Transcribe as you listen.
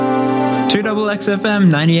2XXFM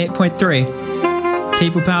 98.3.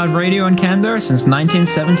 People-powered radio in Canberra since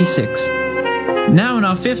 1976. Now in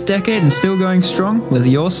our 5th decade and still going strong with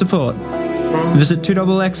your support. Visit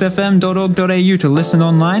 2XXFM.org.au to listen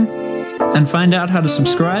online and find out how to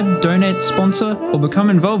subscribe, donate, sponsor, or become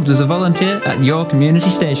involved as a volunteer at your community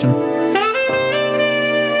station.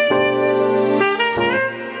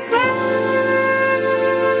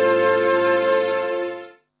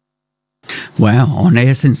 Wow, on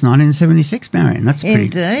air since 1976, Marion. That's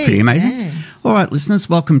pretty amazing. Yeah. All right, listeners,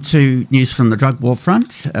 welcome to News from the Drug War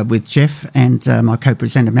Front with Geoff and my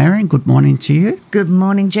co-presenter Marion. Good morning to you. Good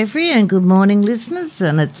morning, Jeffrey, and good morning, listeners.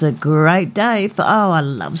 And it's a great day for, I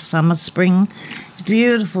love summer, spring. It's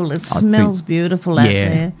beautiful. It smells beautiful out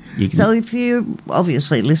there. So if you're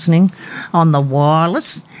obviously listening on the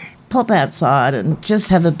wireless, pop outside and just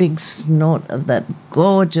have a big snort of that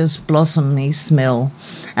gorgeous blossomy smell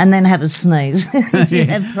and then have a sneeze if you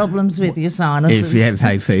have problems with your sinuses. If you have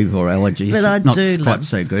hay fever or allergies, but I not do quite love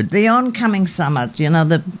so good. the oncoming summer,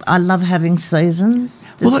 I love having seasons.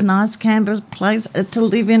 It's nice. Canberra's place to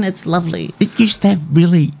live in. It's lovely. It used to have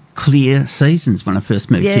really clear seasons when I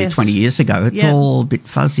first moved here 20 years ago. It's all a bit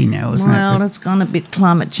fuzzy now, isn't it? Well, it's gone a bit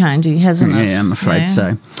climate changey, hasn't it? Yeah, I'm afraid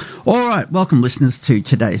so. All right, welcome listeners to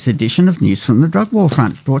today's edition of News from the Drug War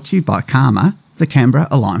Front, brought to you by CARMA, the Canberra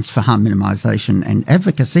Alliance for Harm Minimisation and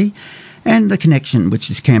Advocacy, and The Connection,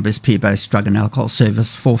 which is Canberra's peer-based drug and alcohol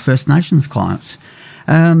service for First Nations clients.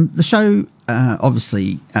 The show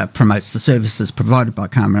obviously promotes the services provided by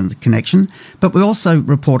CARMA and The Connection, but we also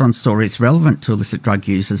report on stories relevant to illicit drug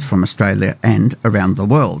users from Australia and around the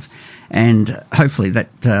world. And hopefully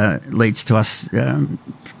that leads to us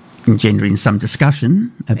engendering some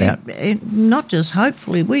discussion about... Not just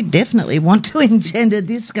hopefully, we definitely want to engender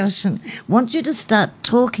discussion. Want you to start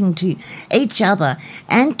talking to each other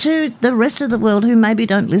and to the rest of the world who maybe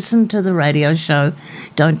don't listen to the radio show,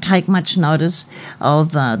 don't take much notice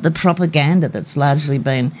of the propaganda that's largely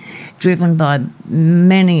been driven by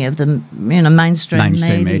many of the mainstream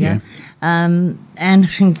media. And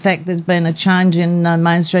in fact, there's been a change in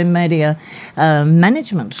mainstream media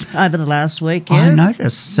management over the last week. Yeah? I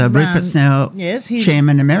noticed. Rupert's now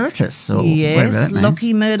chairman emeritus, or whatever that means.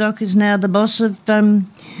 Lachie Murdoch is now the boss of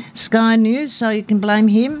Sky News, so you can blame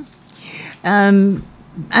him. And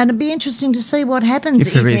it'd be interesting to see what happens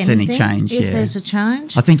if there is any change. If there's a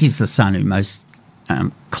change, I think he's the son who most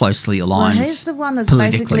closely aligns. Well, he's the one that's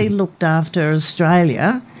basically looked after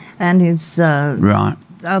Australia, and his right.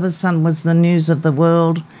 Other son was the News of the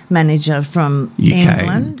World manager from UK,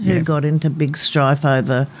 England, who got into big strife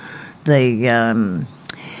over the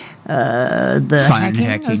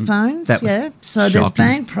hacking of phones. That was so shocking.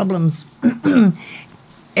 There's been problems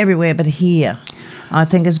everywhere, but here, I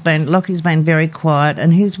think Lachie's been very quiet,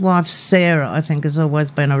 and his wife Sarah, I think, has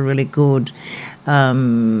always been a really good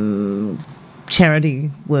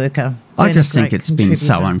charity worker. I just think it's been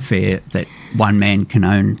so unfair that one man can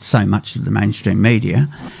own so much of the mainstream media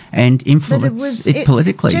and influence it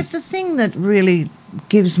politically. Geoff, the thing that really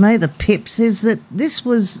gives me the pips is that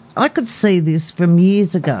I could see this from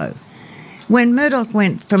years ago. When Murdoch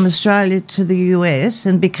went from Australia to the US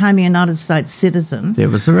and became a United States citizen. There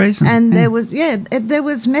was a reason. And there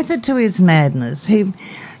was method to his madness. They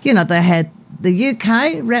had the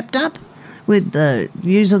UK wrapped up with the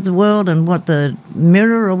News of the World and what the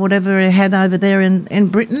Mirror or whatever it had over there in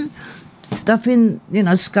Britain, stuff in,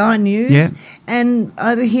 Sky News, and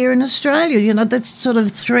over here in Australia, that's sort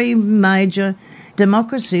of three major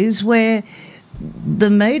democracies where the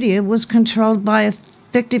media was controlled by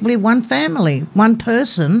effectively one family, one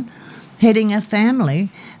person heading a family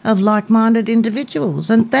of like-minded individuals,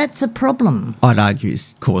 and that's a problem. I'd argue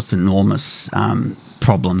it's caused enormous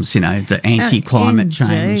problems, the anti-climate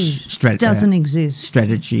change strategy doesn't exist.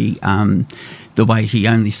 Strategy, the way he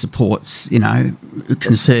only supports,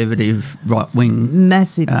 conservative right-wing,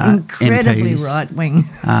 massive, incredibly MPs. right-wing.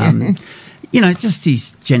 Just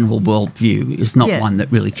his general worldview is not one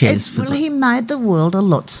that really cares for. Well, he made the world a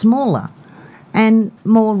lot smaller and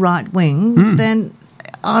more right-wing than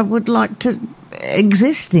I would like to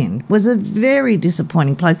exist in. It was a very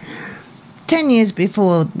disappointing place. 10 years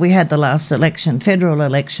before we had the last election, federal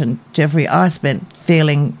election, Jeffrey, I spent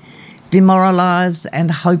feeling demoralised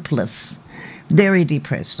and hopeless, very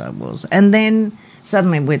depressed I was. And then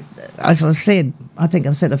suddenly, as I said, I think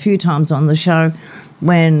I've said a few times on the show,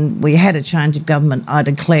 when we had a change of government, I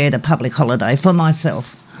declared a public holiday for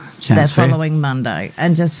myself following Monday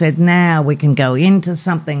and just said, now we can go into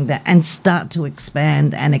something and start to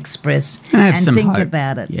expand and express and think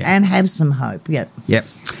about it and have some hope. Yep.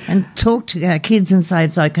 And talk to our kids and say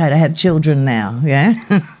it's okay to have children now,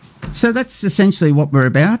 So that's essentially what we're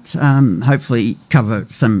about. Hopefully cover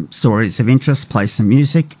some stories of interest, play some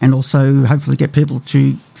music, and also hopefully get people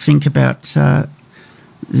to think about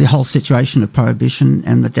the whole situation of prohibition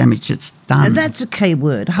and the damage it's done. And that's a key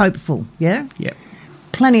word, hopeful, yeah? Yep.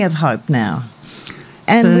 Plenty of hope now.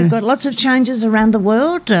 And we've got lots of changes around the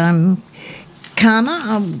world. Karma,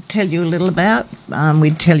 I'll tell you a little about.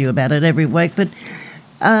 We tell you about it every week, but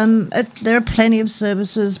there are plenty of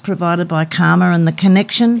services provided by Karma and the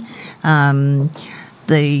Connection.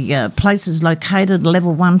 The place is located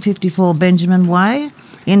level 154 Benjamin Way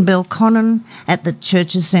in Belconnen at the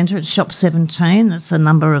Churches Centre at Shop 17. That's the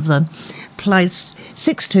number of the place.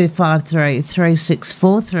 6253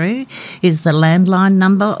 3643 is the landline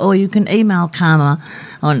number, or you can email Karma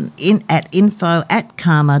at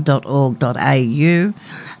info@karma.org.au.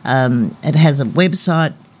 It has a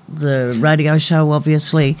website, the radio show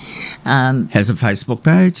obviously. Has a Facebook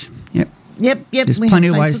page. Yep. There's plenty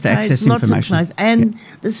of ways to access information. Lots of places. And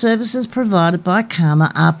the services provided by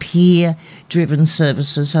Karma are peer-driven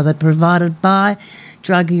services, so they're provided by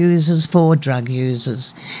drug users for drug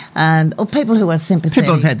users, or people who are sympathetic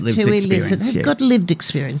people have had lived to illicit. Experience, They've got lived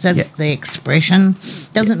experience. That's the expression.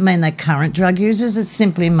 Doesn't mean they're current drug users. It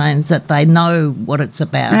simply means that they know what it's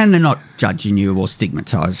about. And they're not judging you or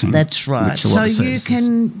stigmatising. That's right. So you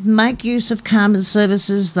can make use of Karma's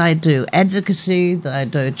services. They do advocacy, they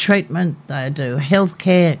do treatment, they do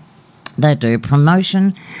healthcare, they do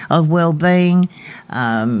promotion of well-being,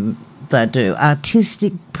 they do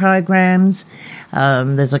artistic programs.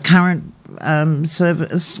 There's a current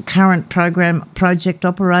project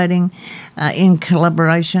operating in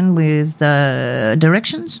collaboration with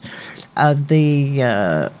Directions of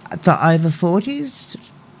for over 40s,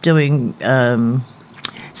 doing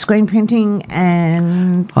screen printing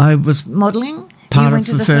and I was modelling. Part of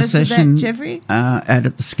the first session Jeffrey? out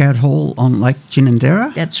at the Scout Hall on Lake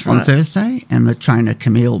Ginninderra. That's right. On Thursday, and the trainer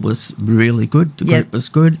Camille was really good. The group was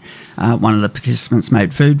good. One of the participants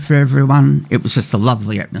made food for everyone. It was just a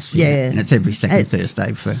lovely atmosphere. And it's every second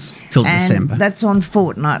Thursday till December. That's on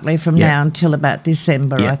fortnightly from now until about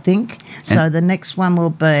December, I think. So the next one will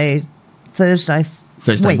be Thursday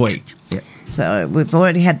week. Yep. So we've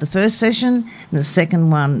already had the first session, and the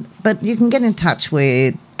second one. But you can get in touch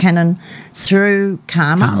with Canon through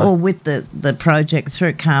Karma or with the project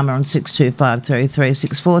through Karma on 6253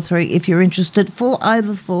 3643 if you're interested, for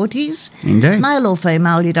over 40s. Indeed. Male or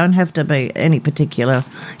female, you don't have to be any particular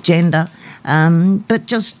gender. But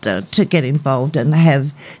just to get involved and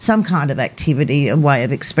have some kind of activity, a way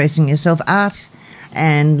of expressing yourself. Art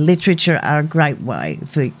and literature are a great way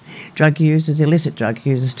for drug users, illicit drug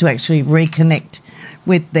users, to actually reconnect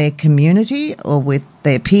with their community or with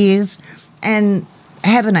their peers and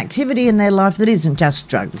have an activity in their life that isn't just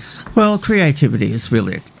drugs. Well, creativity is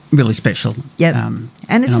really special. Yep.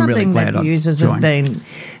 And it's something really that users have been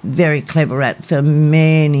very clever at for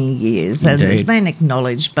many years. Indeed. And it's been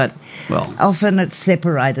acknowledged, but often it's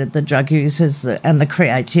separated, the drug users and the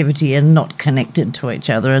creativity, and not connected to each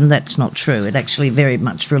other, and that's not true. It actually very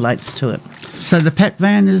much relates to it. So the Pat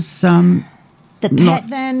Van is the Pat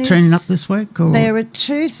Van is turning up this week? Or? There are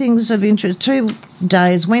two things of interest, 2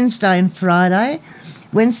 days, Wednesday and Friday.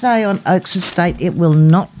 Wednesday on Oaks Estate, it will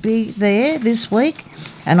not be there this week.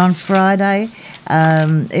 And on Friday,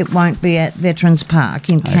 it won't be at Veterans Park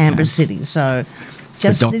in Canberra City. So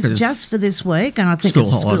just for this week, and I think it's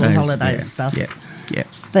school holidays stuff. Yeah.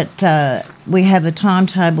 But we have a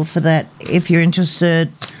timetable for that if you're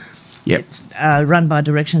interested. It's run by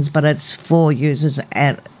Directions, but it's for users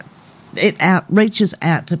it reaches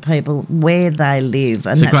out to people where they live,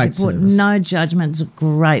 and that's important. Service. No judgment. It's a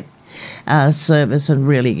great service and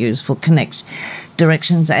really useful.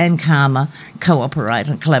 Directions and Karma cooperate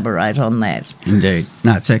and collaborate on that. Indeed.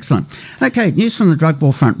 No, it's excellent. Okay, News from the Drug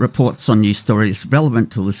War Front reports on news stories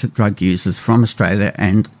relevant to illicit drug users from Australia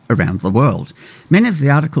and around the world. Many of the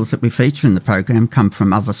articles that we feature in the program come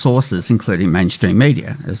from other sources, including mainstream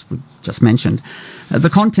media, as we just mentioned. The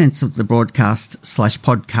contents of the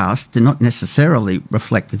broadcast/podcast do not necessarily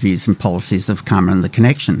reflect the views and policies of Karma and the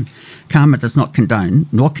Connection. Karma does not condone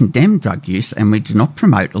nor condemn drug use, and we do not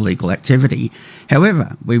promote illegal activity.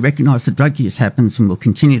 However, we recognise that drug use happens and will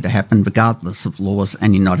continue to happen regardless of laws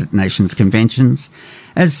and United Nations conventions.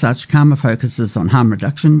 As such, Karma focuses on harm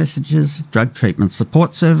reduction messages, drug treatment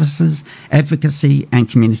support services, advocacy and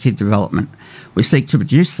community development. We seek to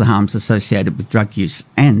reduce the harms associated with drug use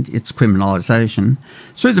and its criminalisation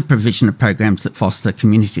through the provision of programs that foster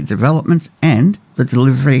community development and the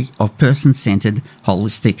delivery of person-centred,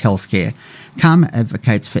 holistic healthcare. Karma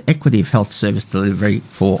advocates for equity of health service delivery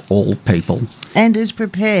for all people. And is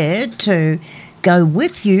prepared to go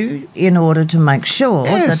with you in order to make sure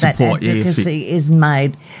that advocacy is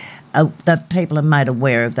made, that people are made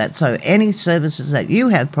aware of that. So any services that you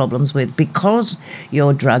have problems with because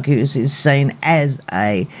your drug use is seen as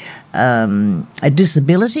a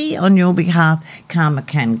disability on your behalf, CARMA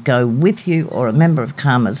can go with you, or a member of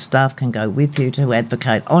CARMA's staff can go with you to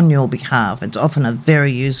advocate on your behalf. It's often a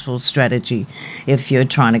very useful strategy if you're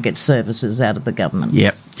trying to get services out of the government.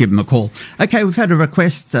 Yep, give them a call. Okay, we've had a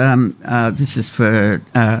request. This is for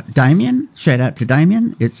Damien. Shout out to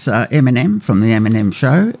Damien. It's Eminem from the Eminem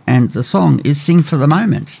Show, and the song is Sing for the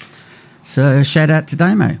Moment. So shout out to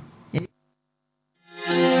Damo.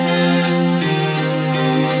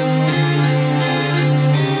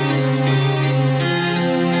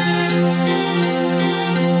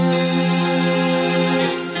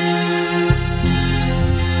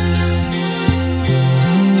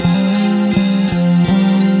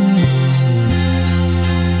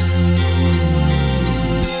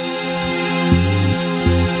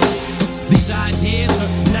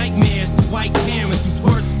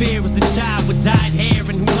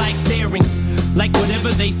 Like whatever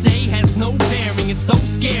they say has no bearing. It's so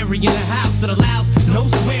scary in a house that allows no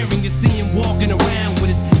swearing. To see him walking around with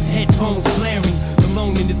his headphones blaring,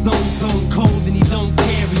 alone in his own zone, cold and he don't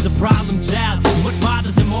care. He's a problem child, and what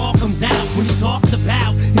bothers him all comes out when he talks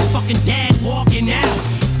about his fucking dad walking out.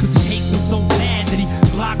 Cause he hates him so bad that he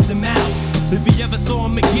blocks him out. If he ever saw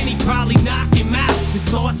him again, he'd probably knock him out. His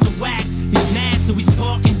thoughts are whacked, he's mad so he's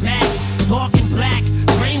talking back, talking black,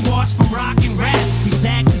 brainwashed from rock and rap. He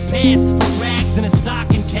sags his pants, put rags in a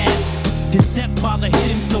stocking cap. His stepfather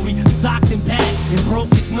hit him so he socked him back and broke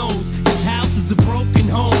his nose. His house is a broken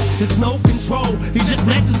home, there's no control. He just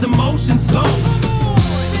lets his emotions go.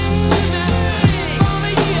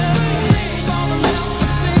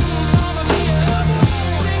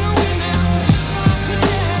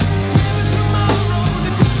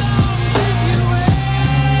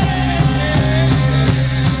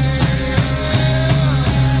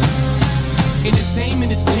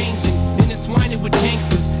 Entertainment is changing, intertwining with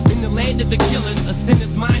gangsters. In the land of the killers, a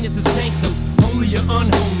sinner's mind is a sanctum. Only you're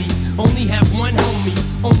unholy, only have one homie.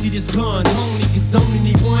 Only this gun, only cause don't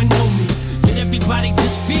anyone know me. Yet everybody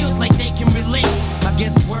just feels like they can relate. I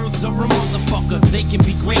guess words are a motherfucker. They can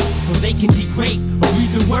be great, or they can degrade, or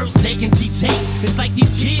even worse, they can teach hate. It's like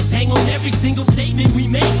these kids hang on every single statement we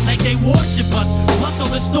make, like they worship us, plus all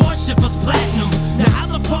the store ship us platinum. Now how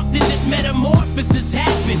the fuck did this metamorphosis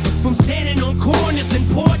happen? From standing on corners and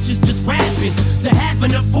porches just rapping, to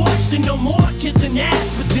having a fortune, no more kissing ass.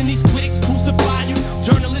 But then these critics crucify you,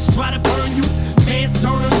 journalists try to burn you, fans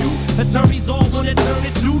turn on you, attorneys all wanna turn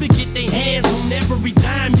it to get their hands on every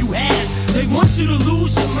dime you have. They want you to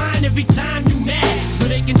lose your mind every time you mad, so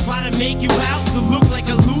they can try to make you out to look like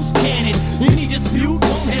a loose cannon. Any dispute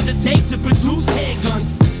won't hesitate to produce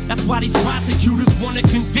handguns. That's why these prosecutors wanna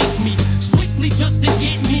convict me, strictly just to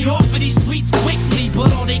get me off of these streets quickly.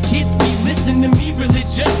 But all they kids be listening to me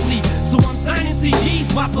religiously, so I'm signing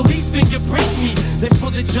CDs while police fingerprint me. They're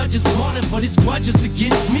for the judge's pardon, but it's grudges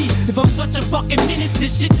against me. If I'm such a fucking menace,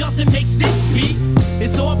 this shit doesn't make sense, B.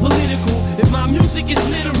 It's all political. If my music is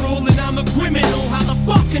literal and I'm a criminal, how the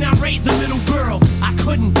fuck can I raise a little girl? I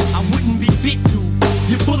couldn't, I wouldn't be fit to.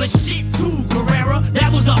 You're full of shit too, Carrera.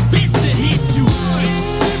 That was a bitch that hit you.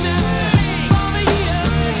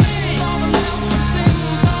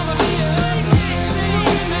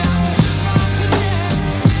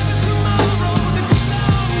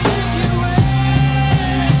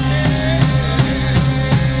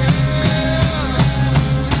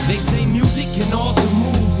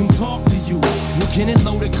 Can it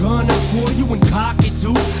load a gun up for you and cock it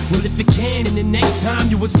too? Well, if it can, and the next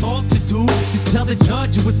time you assault to do, just tell the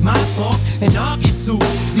judge it was my fault and I'll get sued.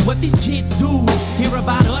 See what these kids do is hear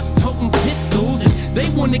about us toting pistols, and they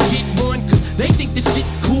wanna get one cause they think the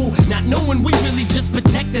shit's cool, not knowing we really just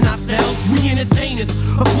protecting ourselves. We entertainers,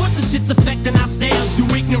 of course the shit's affecting our sales, you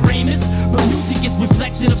ignoramus. But music is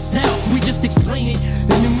reflection of self, we just explain it,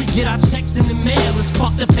 and then we get our checks in the mail. It's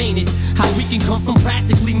fucked up, ain't it? How we can come from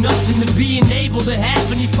practically nothing to being able to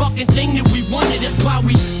have any fucking thing that we wanted. That's why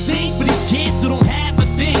we sing for these kids who don't have a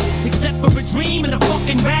thing except for a dream and a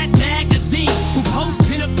fucking rap magazine, who post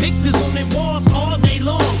pin-up pictures on their walls all day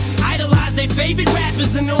long, idolize their favorite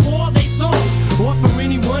rappers and know all their songs. Or for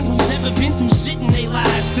anyone who's never been through shit in their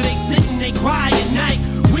lives, so they sit and they cry at night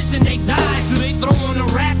wishing they died. So they throw on a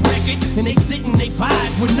rap record and they sit and they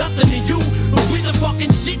vibe with nothing to you but with the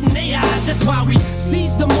fucking shit in their eyes. That's why we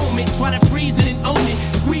seize the moment, try to freeze it and own it,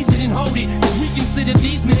 squeeze it and hold it, cause we consider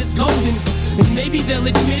these minutes golden. And maybe they'll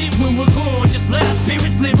admit it when we're gone. Just let our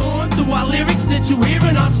spirits live on through our lyrics that you hear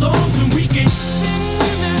in our songs, and we can sing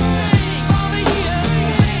all the years.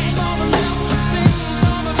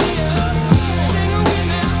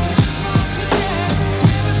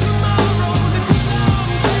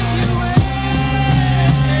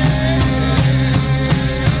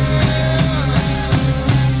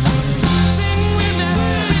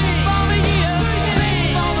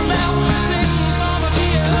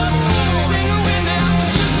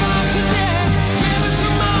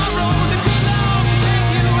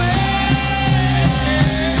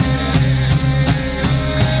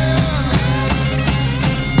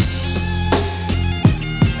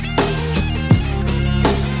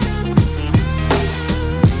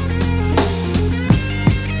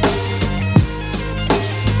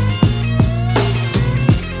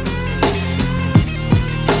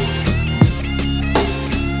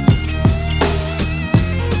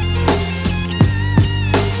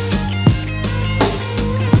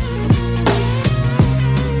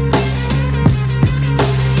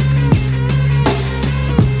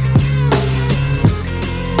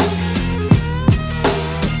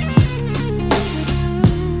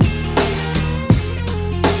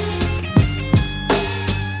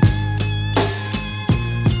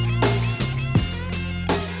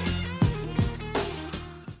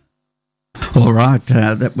 right.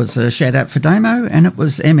 That was a shout-out for Damo, and it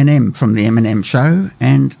was Eminem from the Eminem Show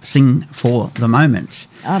and Sing for the Moment.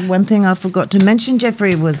 One thing I forgot to mention,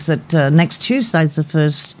 Jeffrey, was that next Tuesday is the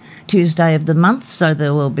first Tuesday of the month, so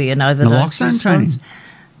there will be an overdose response. Training.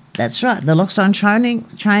 That's right, the naloxone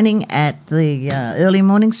training at the Early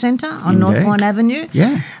Morning Centre on North Point Avenue.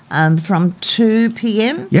 Yeah. From 2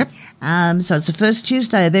 p.m. Yep. So it's the first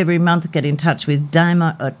Tuesday of every month. Get in touch with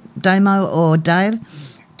Damo or Dave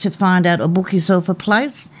to find out or book yourself a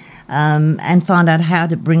place and find out how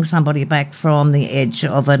to bring somebody back from the edge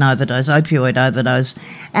of an overdose, opioid overdose,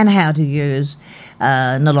 and how to use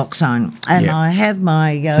naloxone. And I have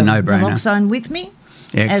my naloxone with me.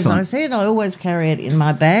 Excellent. As I said, I always carry it in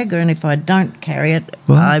my bag, and if I don't carry it,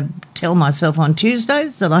 I tell myself on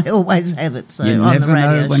Tuesdays that I always have it. So you on never the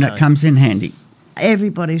radio know when show. it comes in handy.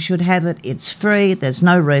 Everybody should have it. It's free. There's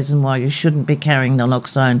no reason why you shouldn't be carrying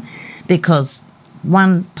naloxone, because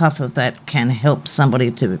one puff of that can help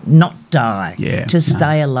somebody to not die, to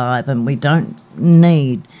stay alive, and we don't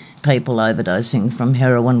need people overdosing from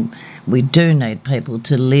heroin. We do need people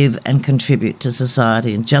to live and contribute to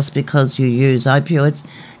society, and just because you use opioids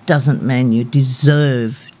doesn't mean you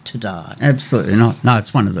deserve to die. Absolutely not. No,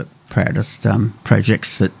 it's one of the proudest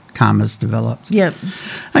projects that Karma's developed. Yep.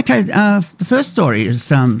 Okay, the first story is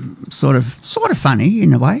sort of funny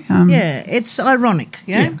in a way. It's ironic,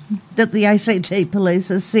 that the ACT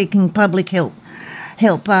police are seeking public help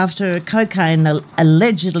after cocaine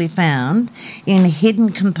allegedly found in a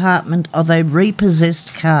hidden compartment of a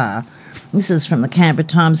repossessed car. This is from the Canberra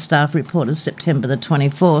Times staff report of September the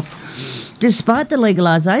 24th. Despite the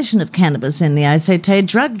legalisation of cannabis in the ACT,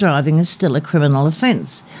 drug driving is still a criminal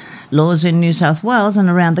offence. Laws in New South Wales and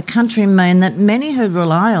around the country mean that many who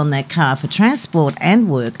rely on their car for transport and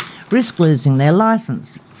work risk losing their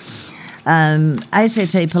licence.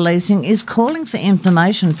 ACT Policing is calling for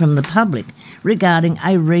information from the public regarding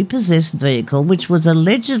a repossessed vehicle which was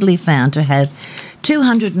allegedly found to have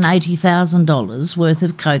 $280,000 worth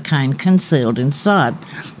of cocaine concealed inside.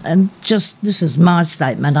 And this is my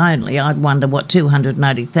statement only, I'd wonder what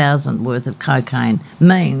 $280,000 worth of cocaine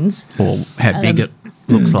means. Or how big it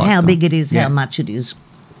looks like. How big it is, how much it is.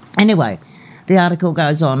 Anyway, the article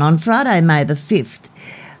goes on. On Friday, May the 5th,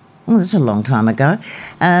 that's a long time ago,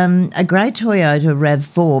 a grey Toyota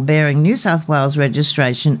RAV4 bearing New South Wales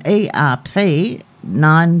registration ERP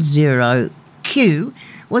 90Q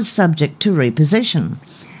was subject to repossession.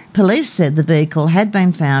 Police said the vehicle had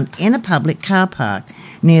been found in a public car park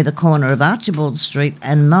near the corner of Archibald Street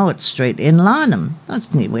and Mowat Street in Lynham.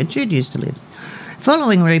 That's near where Jude used to live.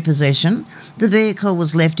 Following repossession, the vehicle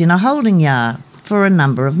was left in a holding yard for a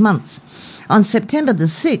number of months. On September the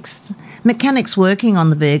 6th, mechanics working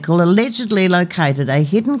on the vehicle allegedly located a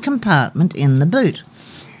hidden compartment in the boot.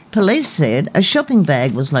 Police said a shopping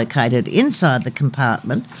bag was located inside the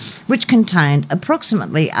compartment, which contained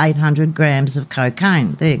approximately 800 grams of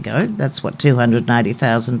cocaine. There you go, that's what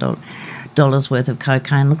 $280,000 worth of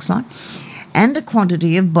cocaine looks like. And a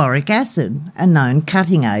quantity of boric acid, a known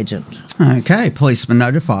cutting agent. Okay, police were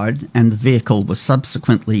notified and the vehicle was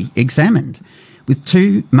subsequently examined, with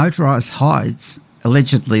 2 motorised hides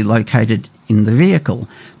allegedly located in the vehicle.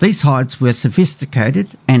 These hides were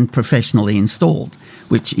sophisticated and professionally installed,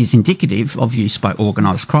 which is indicative of use by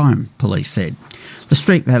organised crime, police said. The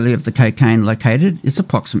street value of the cocaine located is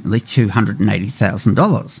approximately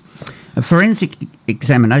 $280,000. A forensic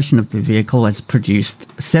examination of the vehicle has produced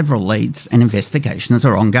several leads and investigations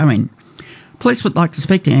are ongoing. Police would like to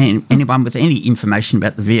speak to anyone with any information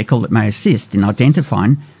about the vehicle that may assist in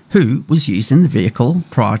identifying who was using the vehicle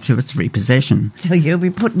prior to its repossession. So you'll be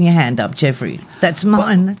putting your hand up, Jeffrey. That's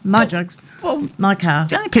mine, my drugs, my car.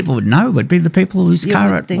 The only people would know would be the people whose car...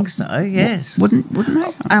 You would think so, yes. Wouldn't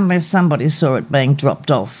they? Unless somebody saw it being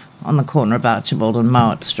dropped off on the corner of Archibald and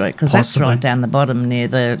Mowat Street, because that's right down the bottom near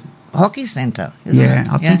the hockey centre, isn't it? Yeah,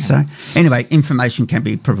 I think so. Anyway, information can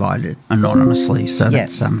be provided anonymously, so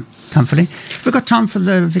that's comforting. Have we got time for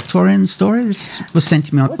the Victorian story? This was sent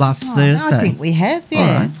to me last Thursday. I think we have, yeah. All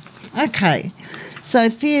right. Okay. So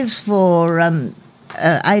fears for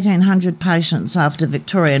 1,800 patients after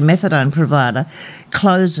Victorian methadone provider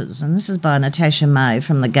closes. And this is by Natasha May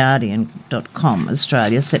from theguardian.com,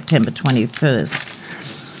 Australia, September 21st.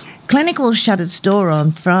 Clinic will shut its door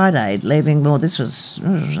on Friday, leaving this was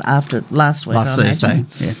after last week, last Thursday,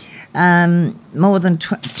 more than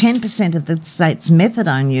 10% of the state's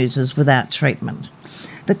methadone users without treatment.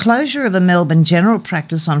 The closure of a Melbourne general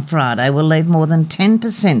practice on Friday will leave more than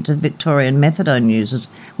 10% of Victorian methadone users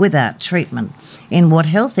without treatment, in what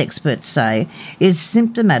health experts say is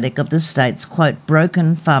symptomatic of the state's, quote,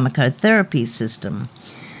 broken pharmacotherapy system.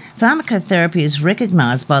 Pharmacotherapy is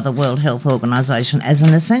recognised by the World Health Organisation as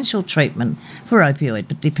an essential treatment for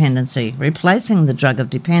opioid dependency, replacing the drug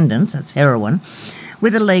of dependence, that's heroin,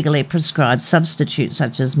 with a legally prescribed substitute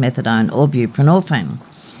such as methadone or buprenorphine.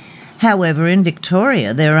 However, in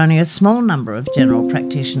Victoria, there are only a small number of general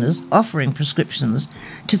practitioners offering prescriptions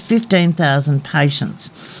to 15,000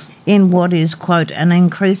 patients in what is, quote, an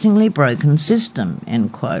increasingly broken system,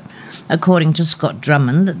 end quote, according to Scott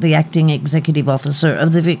Drummond, the acting executive officer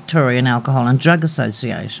of the Victorian Alcohol and Drug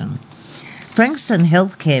Association. Frankston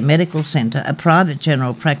Healthcare Medical Centre, a private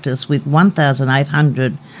general practice with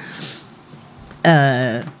 1,800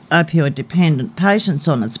 opioid-dependent patients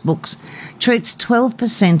on its books, treats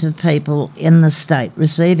 12% of people in the state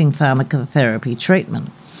receiving pharmacotherapy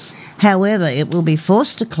treatment. However, it will be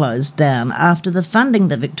forced to close down after the funding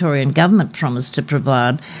the Victorian government promised to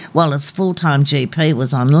provide while its full-time GP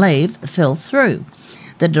was on leave fell through.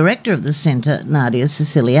 The director of the centre, Nadia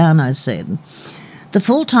Siciliano, said, "The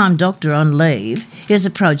full-time doctor on leave is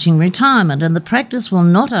approaching retirement and the practice will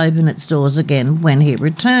not open its doors again when he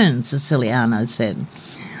returns," Siciliano said.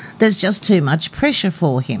 "There's just too much pressure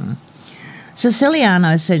for him."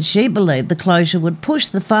 Siciliano said she believed the closure would push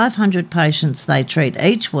the 500 patients they treat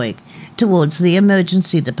each week towards the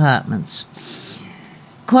emergency departments.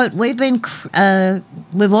 Quote,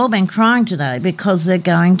 we've all been crying today because they're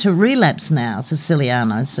going to relapse now,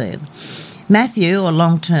 Siciliano said. Matthew, a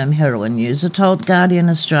long-term heroin user, told Guardian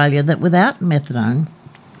Australia that without methadone,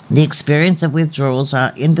 the experience of withdrawals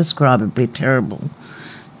are indescribably terrible.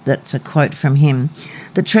 That's a quote from him.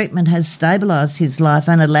 The treatment has stabilised his life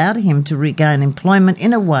and allowed him to regain employment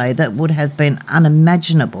in a way that would have been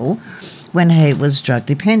unimaginable when he was drug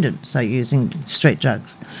dependent, so using street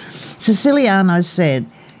drugs. Siciliano said,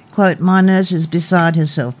 quote, my nurse is beside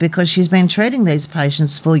herself because she's been treating these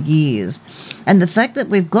patients for years. And the fact that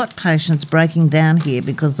we've got patients breaking down here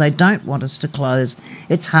because they don't want us to close,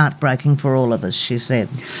 it's heartbreaking for all of us, she said.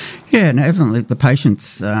 Yeah, and evidently the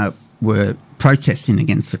patients were protesting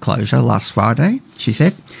against the closure last Friday, she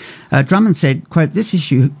said. Drummond said, quote, this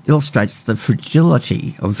issue illustrates the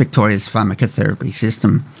fragility of Victoria's pharmacotherapy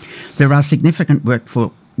system. There are significant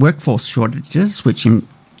workforce shortages, which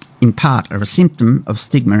in part are a symptom of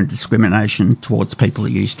stigma and discrimination towards people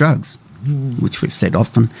who use drugs, which we've said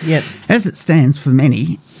often. Yep. As it stands, for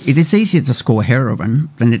many, it is easier to score heroin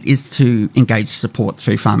than it is to engage support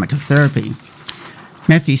through pharmacotherapy.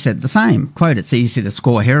 Matthew said the same. Quote, it's easier to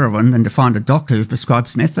score heroin than to find a doctor who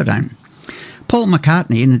prescribes methadone. Paul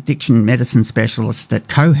McCartney, an addiction medicine specialist at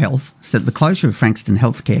CoHealth, said the closure of Frankston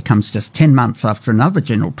Healthcare comes just 10 months after another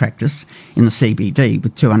general practice in the CBD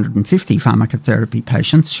with 250 pharmacotherapy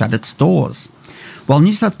patients shut its doors. While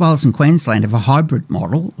New South Wales and Queensland have a hybrid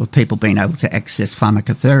model of people being able to access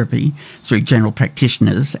pharmacotherapy through general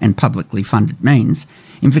practitioners and publicly funded means,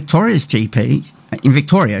 in Victoria,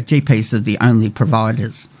 GPs are the only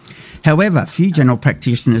providers. However, few general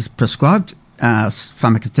practitioners prescribed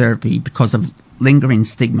pharmacotherapy because of lingering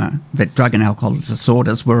stigma that drug and alcohol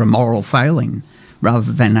disorders were a moral failing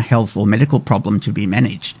rather than a health or medical problem to be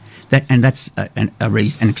managed. That's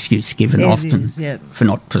an excuse given often for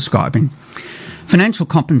not prescribing. Financial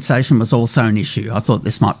compensation was also an issue. I thought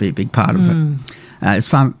this might be a big part of it. As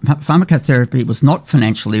pharmacotherapy was not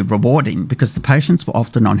financially rewarding because the patients were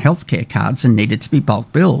often on healthcare cards and needed to be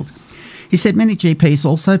bulk billed. He said many GPs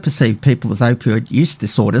also perceive people with opioid use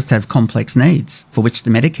disorders to have complex needs, for which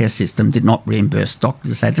the Medicare system did not reimburse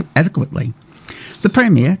doctors adequately. The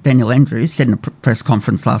Premier, Daniel Andrews, said in a press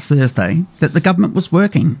conference last Thursday that the government was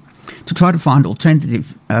working to try to find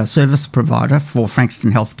alternative service provider for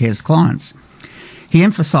Frankston Healthcare's clients. He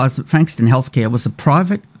emphasised that Frankston Healthcare was a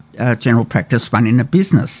private general practice running a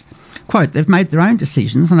business. Quote, they've made their own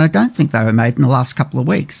decisions and I don't think they were made in the last couple of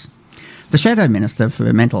weeks. The Shadow Minister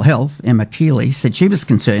for Mental Health, Emma Keeley, said she was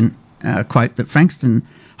concerned, quote, that Frankston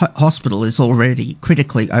Hospital is already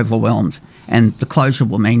critically overwhelmed and the closure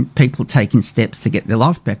will mean people taking steps to get their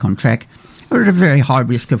life back on track are at a very high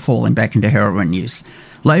risk of falling back into heroin use.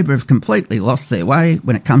 Labor have completely lost their way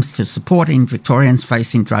when it comes to supporting Victorians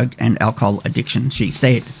facing drug and alcohol addiction, she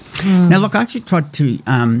said. Now, look, I actually tried to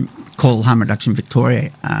call Harm Reduction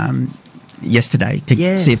Victoria yesterday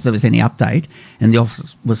to see if there was any update, and the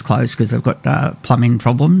office was closed because they've got plumbing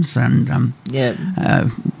problems and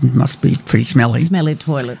must be pretty smelly. Smelly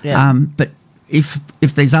toilet, yeah. But if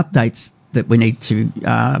there's updates that we need to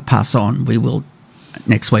pass on, we will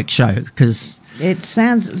next week's show because... It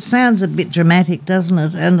sounds a bit dramatic, doesn't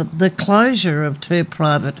it? And the closure of 2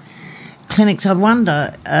 private clinics, I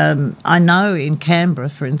wonder, I know in Canberra,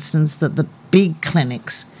 for instance, that the big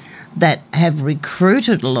clinics, that have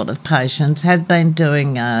recruited a lot of patients have been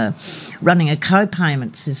doing running a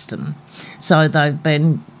co-payment system. So they've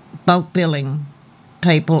been bulk billing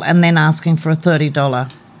people and then asking for a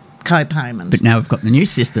 $30 co-payment. But now we've got the new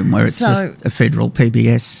system where it's just a federal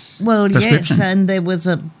PBS prescription. Yes, and there was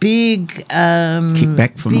a big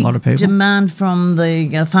kickback from a lot of people. Demand from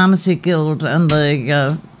the Pharmacy Guild and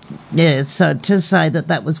the so to say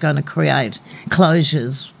that was going to create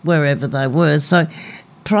closures wherever they were. So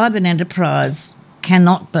private enterprise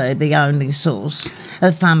cannot be the only source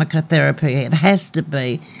of pharmacotherapy. It has to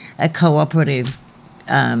be a cooperatively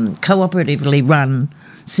run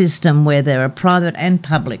system where there are private and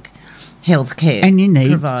public healthcare and you need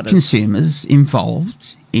providers. Consumers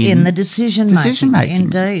involved in the decision making,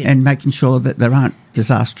 indeed, and making sure that there aren't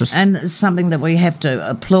disastrous. And something that we have to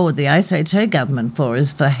applaud the ACT government for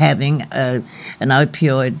is for having an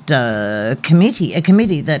opioid committee, a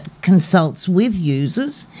committee that consults with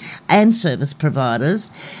users and service providers,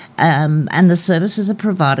 and the services are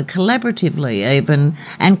provided collaboratively.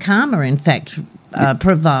 And CARMA, in fact,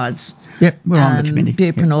 provides. Yep, we're on the committee.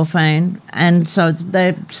 Buprenorphine, and so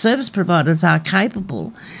the service providers are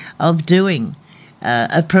capable of doing.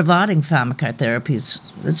 Of providing pharmacotherapies.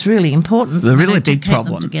 It's really important. The really big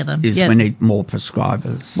problem is we need more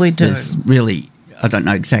prescribers. We do. There's really, I don't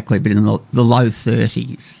know exactly, but in the low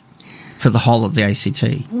 30s for the whole of the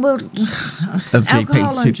ACT. Well, of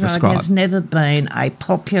alcohol GPs and drug has never been a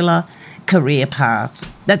popular career path.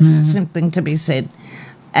 That's something to be said,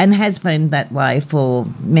 and has been that way for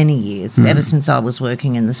many years, ever since I was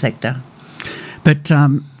working in the sector. But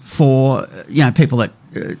for people that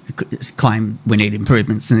claim we need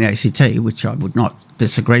improvements in the ACT, which I would not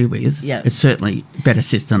disagree with. Yep. It's certainly a better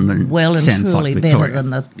system than and sounds truly like Victoria.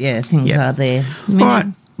 better than things are there. All right,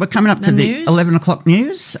 we're coming up to the 11 o'clock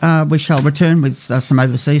news. We shall return with some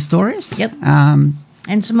overseas stories. Yep.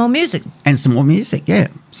 And some more music.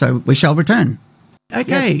 So we shall return.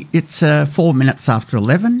 Okay, It's 4 minutes after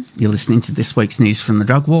 11. You're listening to this week's News from the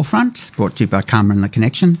Drug War Front, brought to you by Karma and the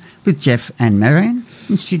Connection, with Geoff and Marion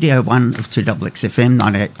in Studio 1 of 2XXFM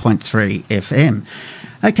 98.3 FM.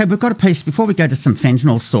 Okay, we've got a piece, before we go to some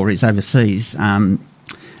fentanyl stories overseas,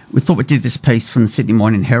 we thought we'd do this piece from the Sydney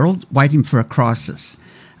Morning Herald, Waiting for a Crisis.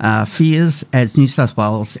 Fears as New South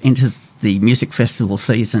Wales enters the music festival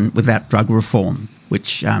season without drug reform,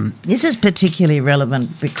 which... This is particularly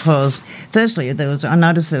relevant because, firstly, I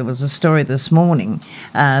noticed there was a story this morning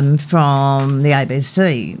from the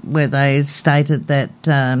ABC where they stated that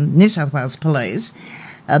New South Wales Police,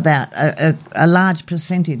 about a large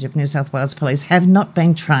percentage of New South Wales Police have not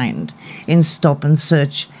been trained in stop and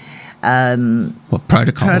search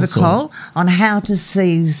protocol on how to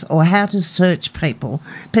seize or how to search people,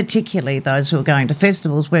 particularly those who are going to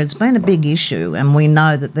festivals where it's been a big issue, and we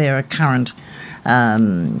know that there are current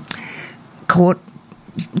court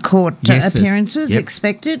appearances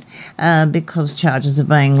expected because charges are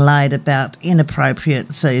being laid about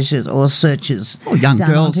inappropriate seizures or searches. Young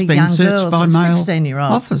girls being searched by male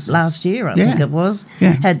 16-year-old officers. Last year, I think it was,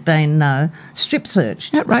 had been strip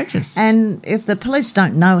searched. Outrageous. And if the police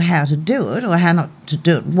don't know how to do it or how not to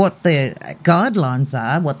do it, what their guidelines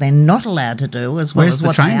are, what they're not allowed to do, as well as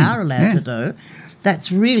what they are allowed to do,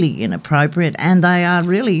 that's really inappropriate, and they are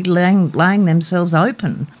really laying themselves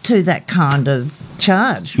open to that kind of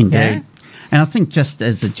charge. Indeed. Yeah? And I think just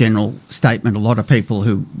as a general statement, a lot of people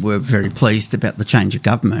who were very pleased about the change of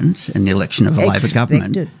government and the election of a Labor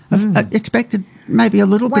government expected maybe a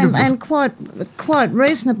little bit of... And quite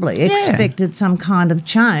reasonably expected some kind of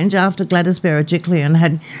change after Gladys Berejiklian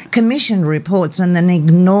had commissioned reports and then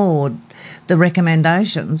ignored the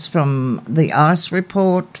recommendations from the ICE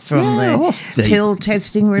report, from the pill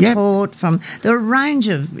testing report, from the range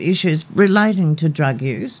of issues relating to drug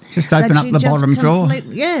use. Just open up the bottom drawer.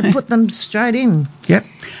 Put them straight in. Yep.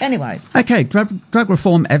 Anyway. Okay, drug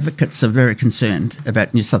reform advocates are very concerned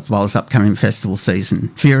about New South Wales' upcoming festival season,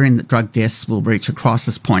 fearing that drug deaths will reach a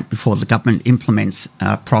crisis point before the government implements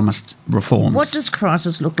promised reforms. What does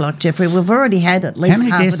crisis look like, Jeffrey? We've already had at least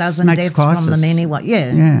half a dozen deaths crisis? from them anyway.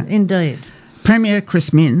 Yeah, indeed. Premier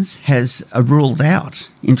Chris Minns has ruled out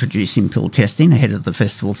introducing pill testing ahead of the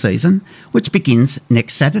festival season, which begins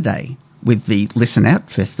next Saturday with the Listen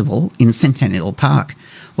Out Festival in Centennial Park.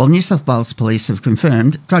 While New South Wales Police have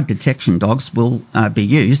confirmed drug detection dogs will be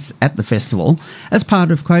used at the festival as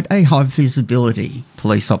part of, quote, a high-visibility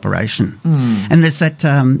police operation. And there's that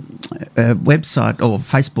website or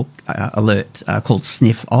Facebook alert called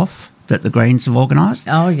Sniff Off that the Greens have organised.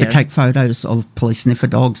 Oh, yeah. They take photos of police sniffer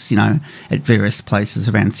dogs, at various places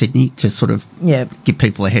around Sydney to sort of give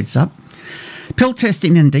people a heads up. Pill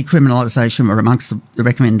testing and decriminalisation were amongst the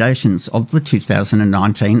recommendations of the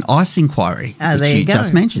 2019 ICE inquiry, which you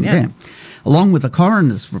just mentioned, along with a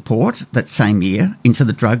coroner's report that same year into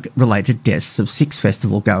the drug-related deaths of 6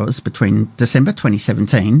 festival goers between December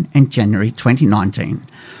 2017 and January 2019,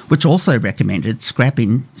 which also recommended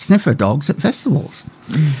scrapping sniffer dogs at festivals.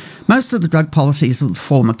 Most of the drug policies of the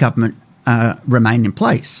former government remain in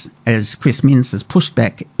place, as Chris Minns has pushed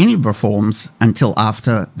back any reforms until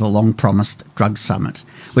after the long-promised drug summit,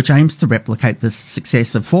 which aims to replicate the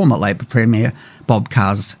success of former Labor Premier Bob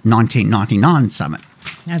Carr's 1999 summit.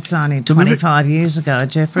 That's only 25 years ago,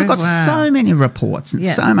 Jeffrey. We've got so many reports and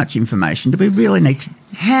so much information. Do we really need to...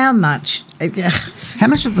 How much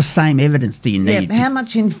of the same evidence do you need? How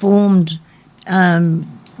much informed...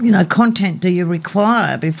 content do you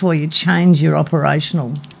require before you change your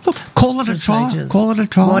operational call it procedures? Call it a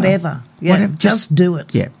trial. Whatever. Yeah, Whatever. Just do it.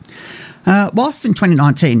 Yeah. Whilst in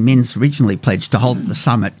 2019, Minns originally pledged to hold the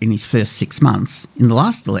summit in his first 6 months, in the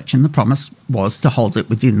last election the promise was to hold it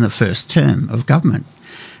within the first term of government.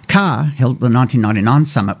 Carr held the 1999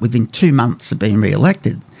 summit within 2 months of being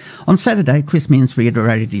re-elected. On Saturday, Chris Minns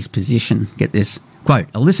reiterated his position, get this, quote,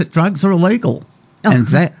 illicit drugs are illegal. And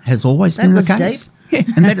that has always been the case. Deep. Yeah,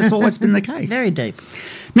 and that has always been the case. Very deep.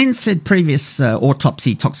 Minns said previous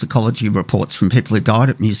autopsy toxicology reports from people who died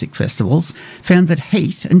at music festivals found that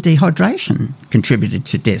heat and dehydration contributed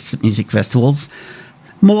to deaths at music festivals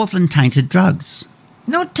more than tainted drugs.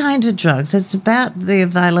 Not tainted drugs. It's about the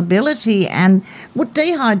availability and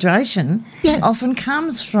dehydration often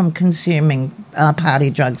comes from consuming party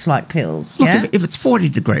drugs like pills. Look, if it's 40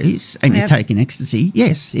 degrees and you're taking ecstasy,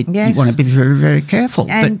 yes, you want to be very, very careful.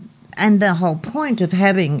 And the whole point of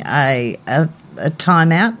having a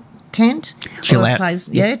timeout tent, chill or a out, place,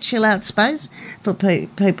 chill out space for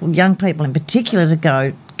people, young people in particular, to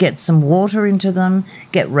go get some water into them,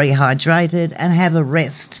 get rehydrated, and have a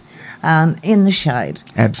rest in the shade,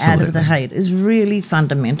 absolutely, out of the heat, is really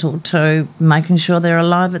fundamental to making sure they're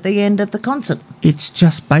alive at the end of the concert. It's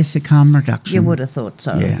just basic harm reduction. You would have thought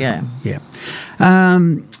so. Yeah.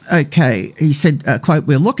 Okay, he said, quote,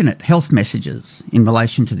 we're looking at health messages in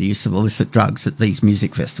relation to the use of illicit drugs at these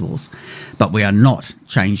music festivals, but we are not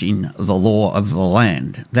changing the law of the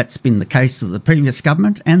land. That's been the case of the previous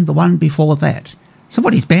government and the one before that. So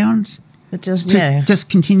what, he's bound to just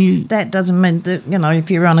continue? That doesn't mean that,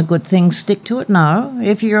 if you're on a good thing, stick to it. No.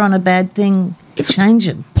 If you're on a bad thing, change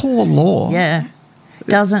it. Poor law. Yeah.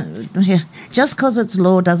 Just because it's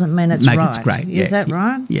law doesn't mean it's right. It's great. Is that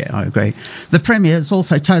right? Yeah, I agree. The Premier has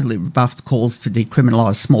also totally rebuffed calls to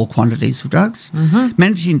decriminalise small quantities of drugs. Mm-hmm.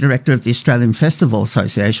 Managing Director of the Australian Festival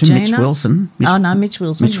Association, Mitch Wilson,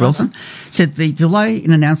 said the delay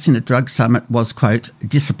in announcing a drug summit was, quote,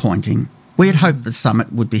 disappointing. We had hoped the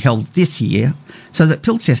summit would be held this year so that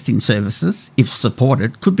pill testing services, if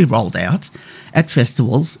supported, could be rolled out at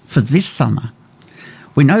festivals for this summer.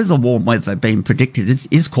 We know the warm weather being predicted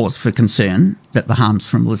is cause for concern that the harms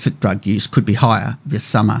from illicit drug use could be higher this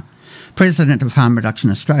summer. President of Harm Reduction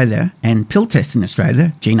Australia and Pill Testing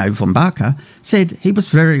Australia, Gino Vumbaka, said he was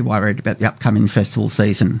very worried about the upcoming festival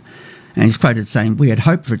season. And he's quoted saying, we had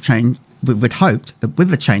hoped for a change. We would hoped that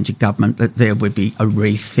with the change of government that there would be a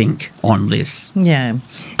rethink on this. Yeah.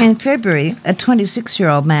 In February, a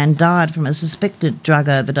 26-year-old man died from a suspected drug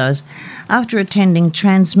overdose after attending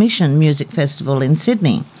Transmission Music Festival in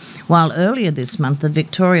Sydney, while earlier this month the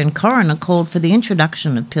Victorian coroner called for the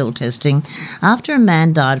introduction of pill testing after a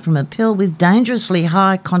man died from a pill with dangerously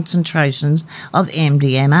high concentrations of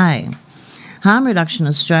MDMA. Harm Reduction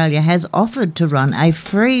Australia has offered to run a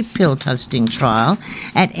free pill testing trial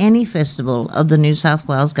at any festival of the New South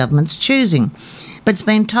Wales government's choosing, but it's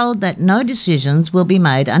been told that no decisions will be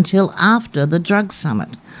made until after the drug summit.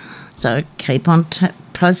 So keep on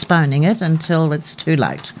postponing it until it's too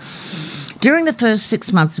late. During the first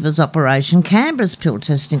 6 months of its operation, Canberra's pill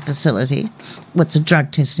testing facility, a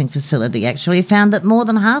drug testing facility actually, found that more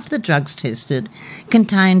than half the drugs tested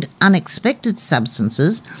contained unexpected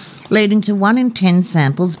substances, leading to 1 in 10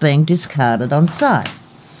 samples being discarded on site.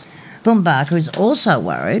 Vumbaka is also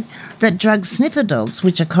worried that drug sniffer dogs,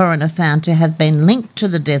 which a coroner found to have been linked to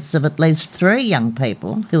the deaths of at least 3 young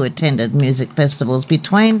people who attended music festivals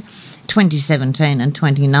between 2017 and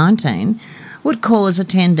 2019, would cause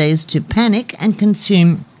attendees to panic and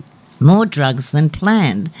consume more drugs than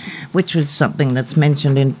planned, which was something that's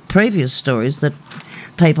mentioned in previous stories, that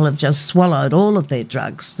people have just swallowed all of their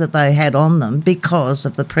drugs that they had on them because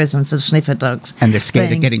of the presence of sniffer dogs. And they're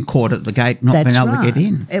scared of getting caught at the gate, not being able to get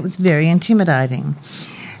in. It was very intimidating.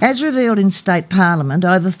 As revealed in State Parliament,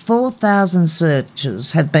 over 4,000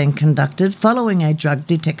 searches have been conducted following a drug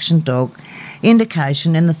detection dog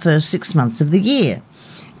indication in the first 6 months of the year,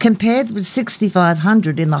 compared with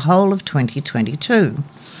 6,500 in the whole of 2022.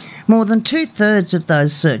 More than two-thirds of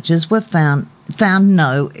those searches were found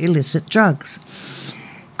no illicit drugs.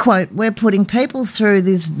 Quote, we're putting people through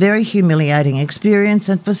this very humiliating experience,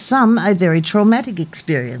 and for some, a very traumatic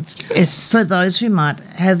experience. Yes. For those who might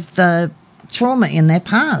have trauma in their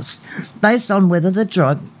past, based on whether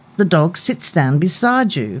the dog sits down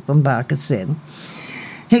beside you, Von Barker said.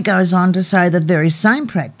 He goes on to say the very same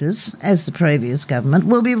practice as the previous government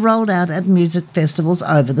will be rolled out at music festivals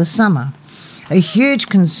over the summer. A huge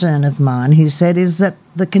concern of mine, he said, is that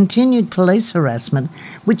the continued police harassment,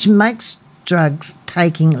 which makes drugs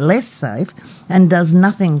taking less safe and does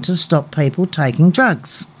nothing to stop people taking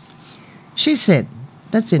drugs. She said,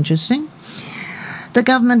 that's interesting. The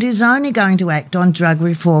government is only going to act on drug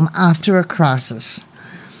reform after a crisis.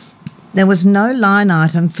 There was no line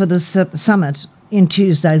item for the summit in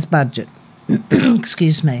Tuesday's budget,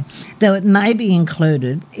 excuse me, though it may be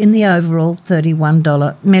included in the overall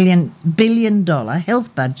 $31 billion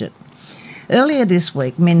health budget. Earlier this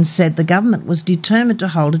week, Min said the government was determined to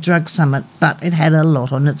hold a drug summit, but it had a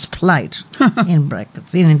lot on its plate, in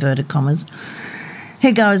brackets, in inverted commas.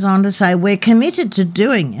 He goes on to say, we're committed to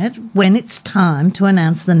doing it. When it's time to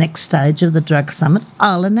announce the next stage of the drug summit,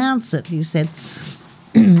 I'll announce it, he said.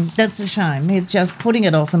 That's a shame. He's just putting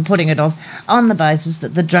it off on the basis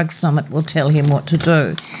that the drug summit will tell him what to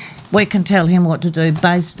do. We can tell him what to do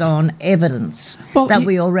based on evidence that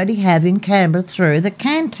we already have in Canberra through the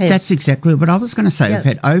CanTEST. That's exactly what I was going to say. Yep.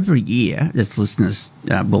 We've had over a year, as listeners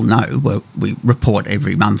will know, we report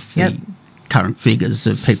every month the current figures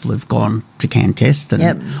of people who've gone to CanTEST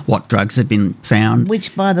and what drugs have been found.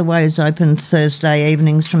 Which, by the way, is open Thursday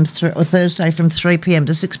evenings Thursday from 3 p.m.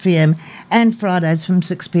 to 6 p.m. and Fridays from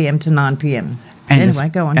 6 p.m. to 9 p.m. And anyway,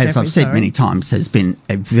 go on, as Jeffrey, I've said many times, has been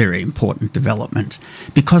a very important development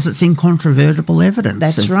because it's incontrovertible evidence.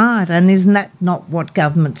 That's right. And isn't that not what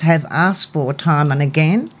governments have asked for time and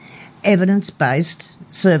again? Evidence-based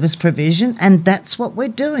service provision, and that's what we're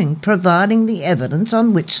doing, providing the evidence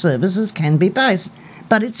on which services can be based.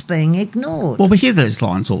 But it's being ignored. Well, we hear those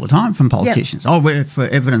lines all the time from politicians. Oh, we're for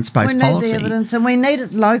evidence-based policy. We need the evidence, and we need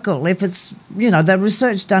it local. If it's, the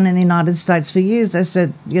research done in the United States for years, they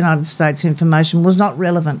said United States information was not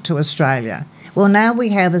relevant to Australia. Well, now we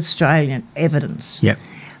have Australian evidence. Yep.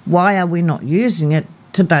 Why are we not using it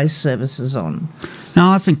to base services on? No,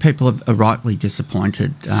 I think people are rightly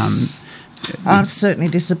disappointed. I'm certainly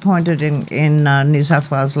disappointed in New South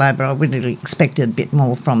Wales Labor. I really expected a bit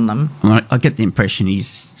more from them. I get the impression he's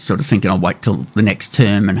sort of thinking, I'll wait till the next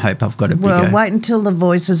term and hope I've got a bigger... Well, wait until the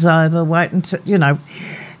voice is over, wait until,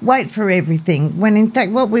 wait for everything. When in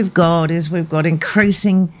fact what we've got is we've got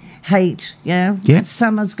increasing heat, Yeah.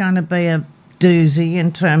 Summer's going to be a doozy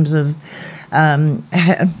in terms of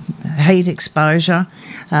heat exposure.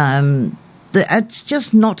 It's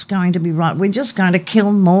just not going to be right. We're just going to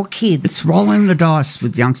kill more kids. It's rolling the dice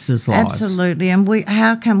with youngsters' lives. Absolutely. And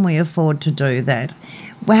how can we afford to do that?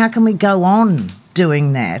 Well, how can we go on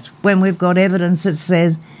doing that when we've got evidence that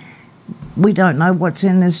says we don't know what's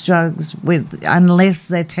in these drugs unless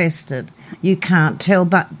they're tested? You can't tell,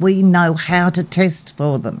 but we know how to test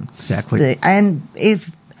for them. Exactly. And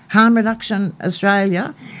if Harm Reduction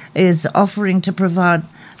Australia is offering to provide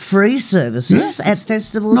free services at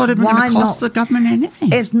festivals, not even going to cost the government anything.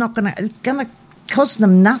 It's going to cost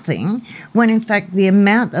them nothing when, in fact, the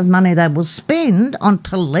amount of money they will spend on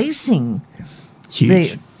policing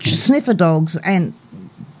the sniffer dogs and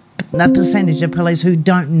a percentage of police who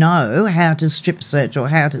don't know how to strip search or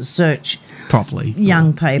how to search properly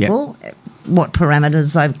young people, what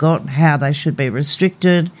parameters they've got, how they should be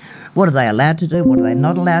restricted, what are they allowed to do, what are they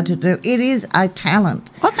not allowed to do. It is a talent.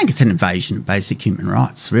 I think it's an invasion of basic human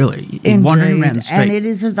rights, really. Indeed, wandering around the street. and it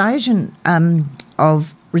is evasion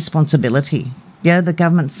of responsibility. The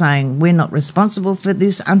government saying we're not responsible for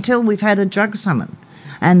this until we've had a drug summit.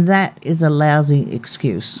 And that is a lousy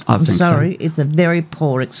excuse. I'm sorry, it's a very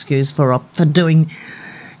poor excuse for doing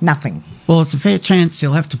nothing. Well, it's a fair chance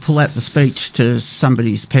he'll have to pull out the speech to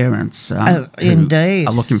somebody's parents indeed. who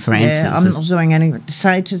are looking for answers. Yeah, I'm not doing anything.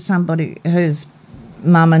 Say to somebody whose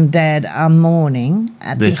mum and dad are mourning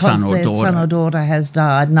because son or their daughter. son or daughter has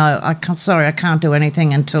died. No, I can't do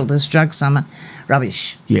anything until this drug summit.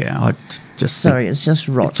 Rubbish. Yeah, I just... Sorry, it's just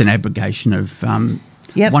rot. It's an abrogation of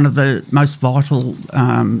one of the most vital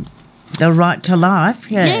The right to life,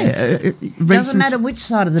 doesn't matter which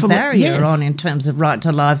side of the barrier you're on in terms of right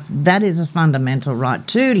to life. That is a fundamental right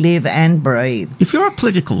to live and breathe. If you're a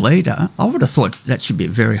political leader, I would have thought that should be a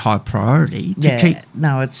very high priority to keep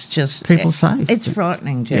it's just people safe. It's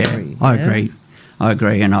frightening, Jerry. I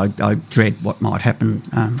agree, and I dread what might happen.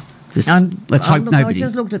 Let's hope nobody. I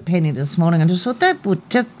just looked at Penny this morning and just thought that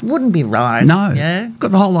wouldn't be right. No, yeah,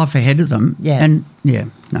 got the whole life ahead of them. Yeah, and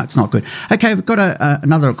no, it's not good. Okay, we've got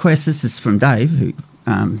another request. This is from Dave, who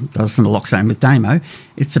does the Naloxone with Damo.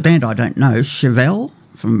 It's a band I don't know, Chevelle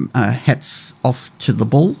from Hats Off to the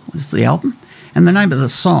Bull is the album, and the name of the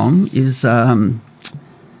song is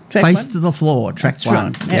Face to the Floor, track That's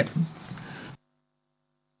 1. Right. Yep.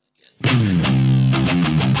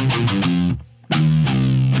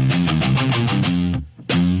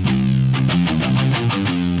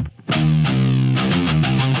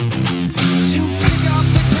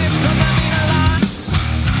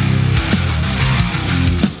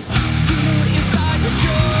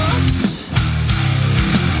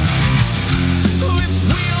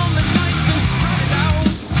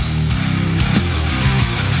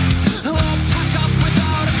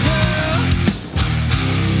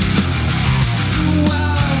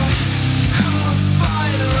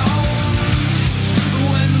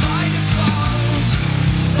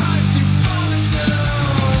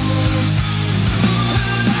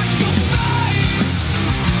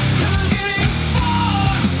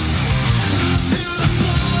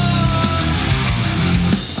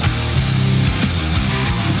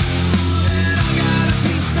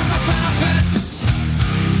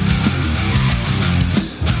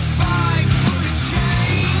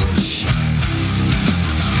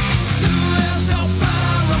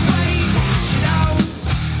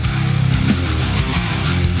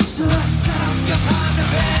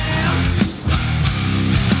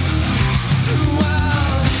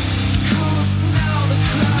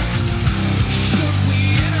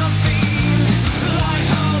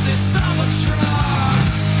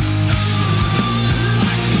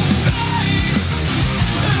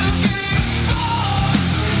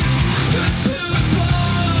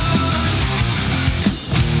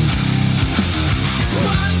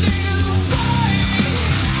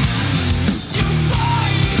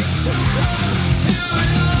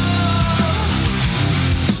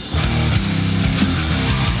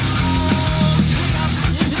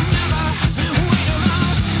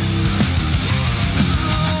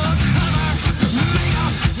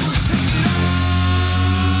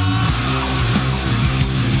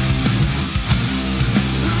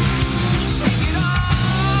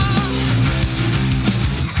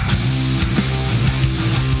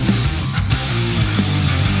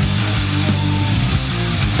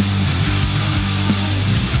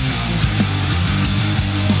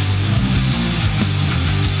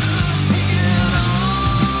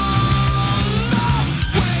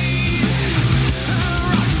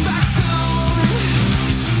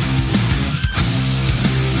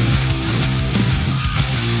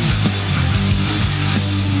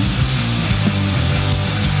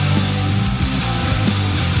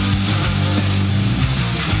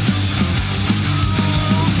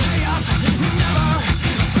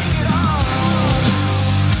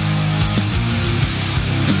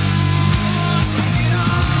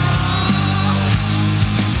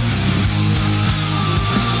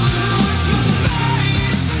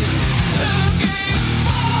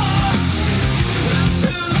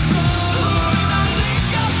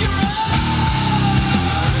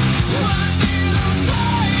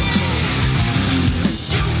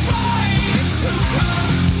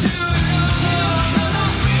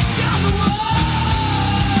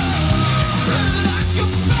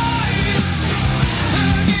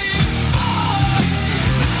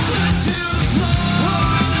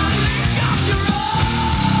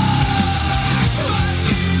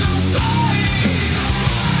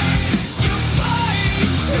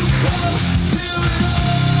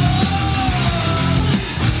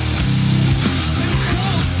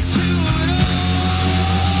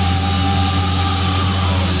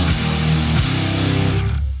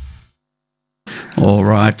 All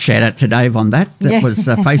right, shout out to Dave on that. That was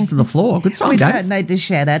Face to the Floor. Good song, we Dave. We don't need to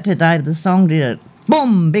shout out to Dave. The song did it.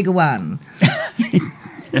 Boom, bigger one.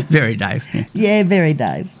 Very Dave. Yeah, very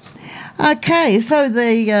Dave. Okay, so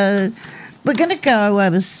we're going to go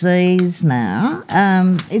overseas now.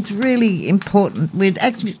 It's really important.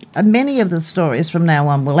 Actually, many of the stories from now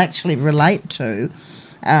on will actually relate to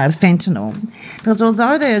fentanyl, because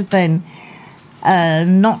although there's been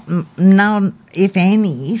not known, if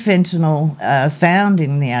any, fentanyl found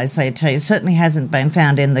in the ACT, it certainly hasn't been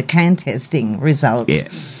found in the CanTESting results. Yeah.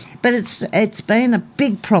 But it's been a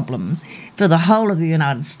big problem for the whole of the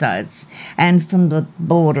United States and from the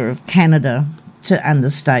border of Canada and the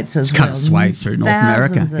States as well. Cut its way through North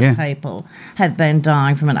America. Thousands of people have been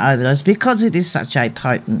dying from an overdose because it is such a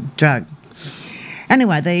potent drug.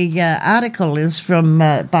 Anyway, the article is from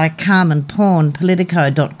by Carmen Pawn,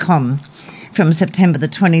 Politico.com, from September the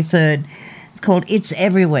 23rd, called "It's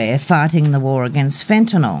Everywhere, Fighting the War Against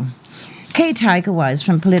Fentanyl." Key takeaways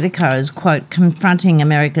from Politico's, quote, "Confronting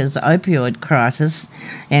America's Opioid Crisis,"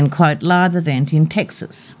 end quote, live event in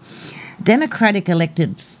Texas. Democratic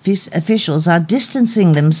elected officials are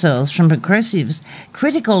distancing themselves from progressives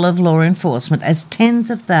critical of law enforcement as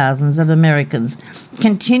tens of thousands of Americans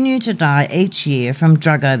continue to die each year from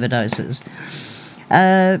drug overdoses.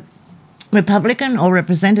 Republican or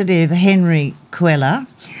Representative Henry Cuellar,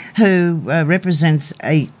 who represents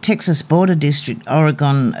a Texas Border District,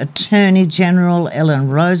 Oregon Attorney General Ellen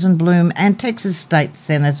Rosenblum, and Texas State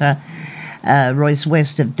Senator Royce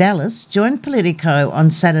West of Dallas, joined Politico on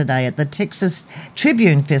Saturday at the Texas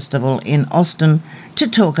Tribune Festival in Austin to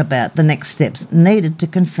talk about the next steps needed to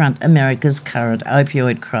confront America's current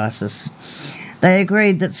opioid crisis. They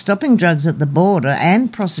agreed that stopping drugs at the border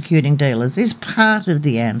and prosecuting dealers is part of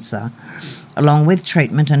the answer, along with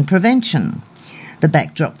treatment and prevention. The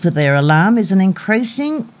backdrop for their alarm is an increase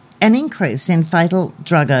in fatal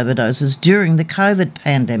drug overdoses during the COVID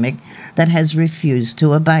pandemic that has refused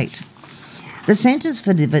to abate. The Centres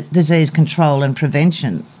for Disease Control and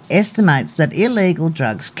Prevention estimates that illegal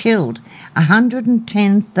drugs killed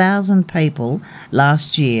 110,000 people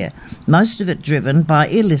last year, most of it driven by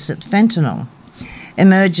illicit fentanyl.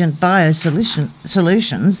 Emergent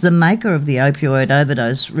Biosolutions, the maker of the opioid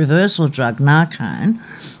overdose reversal drug Narcan,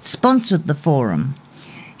 sponsored the forum.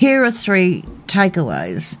 Here are 3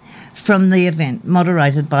 takeaways from the event,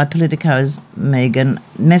 moderated by Politico's Megan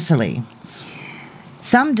Messerly.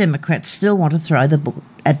 Some Democrats still want to throw the book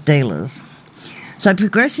at dealers. So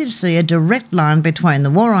progressives see a direct line between the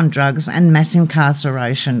war on drugs and mass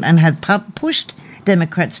incarceration and have pushed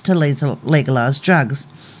Democrats to legalise drugs,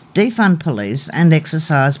 defund police and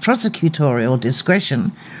exercise prosecutorial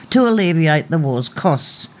discretion to alleviate the war's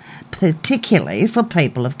costs, particularly for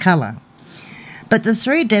people of colour. But the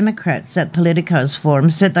 3 Democrats at Politico's forum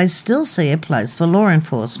said they still see a place for law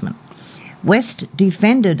enforcement. West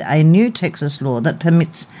defended a new Texas law that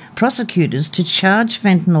permits prosecutors to charge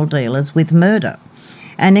fentanyl dealers with murder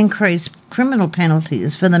and increase criminal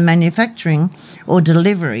penalties for the manufacturing or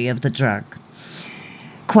delivery of the drug.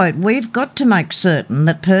 Quote, "We've got to make certain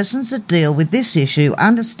that persons that deal with this issue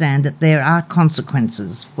understand that there are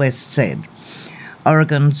consequences," West said.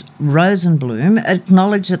 Oregon's Rosenblum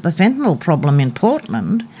acknowledged that the fentanyl problem in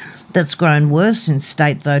Portland, that's grown worse since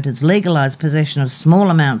state voters legalised possession of small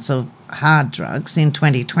amounts of hard drugs in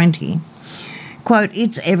 2020, quote,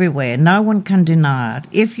 "It's everywhere. No one can deny it.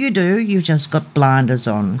 If you do, you've just got blinders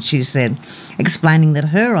on," she said, explaining that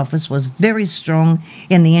her office was very strong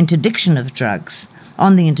in the interdiction of drugs,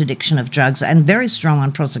 and very strong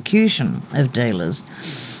on prosecution of dealers.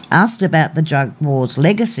 Asked about the drug war's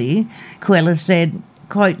legacy, Cuellar said,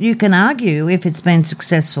 quote, "You can argue if it's been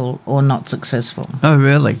successful or not successful." Oh,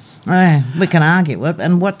 really? We can argue it,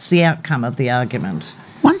 and what's the outcome of the argument?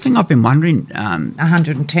 One thing I've been wondering...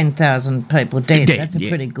 110,000 people dead. That's a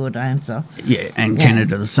pretty good answer. Yeah, and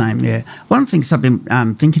Canada the same, yeah. One of the things I've been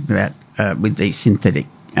thinking about with these synthetic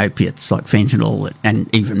opiates like fentanyl and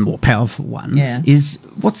even more powerful ones is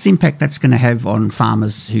what's the impact that's going to have on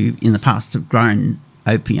farmers who in the past have grown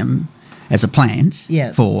opium as a plant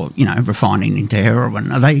for, refining into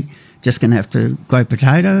heroin. Are they just going to have to grow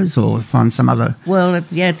potatoes or find some other... Well,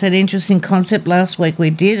 it's an interesting concept. Last week we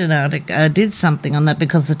did something on that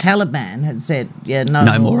because the Taliban had said,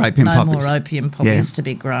 no more opium poppies to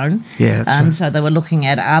be grown. Yeah, that's right. So they were looking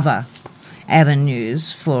at other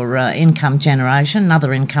avenues for income generation,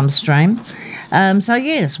 another income stream. So,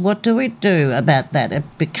 yes, what do we do about that? It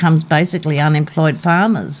becomes basically unemployed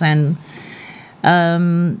farmers and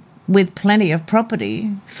with plenty of property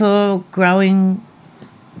for growing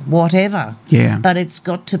whatever. Yeah. But it's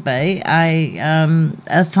got to be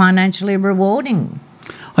a financially rewarding.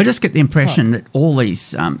 I just get the impression that all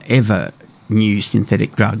these ever new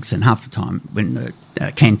synthetic drugs, and half the time when the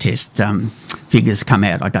CanTEST figures come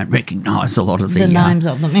out, I don't recognise a lot of the names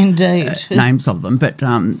of them, indeed. Names of them, but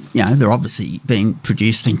they're obviously being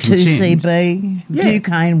produced and consumed. 2CB,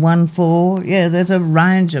 butane 1,4. There's a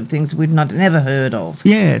range of things we've never heard of.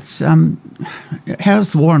 Yeah, it's how's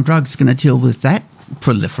the war on drugs going to deal with that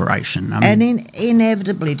proliferation.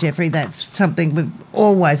 Inevitably, Jeffrey, that's something we're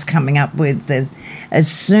always coming up with.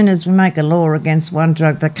 As soon as we make a law against one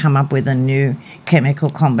drug, they come up with a new chemical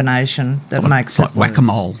combination that makes it like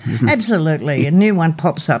whack-a-mole, isn't it? Absolutely. A new one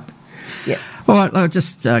pops up. Yeah. All right, I'll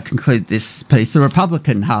just conclude this piece. The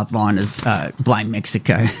Republican hardliners blame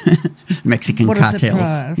Mexico, Mexican What cartels.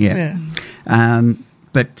 A surprise. Yeah.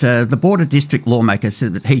 But the border district lawmaker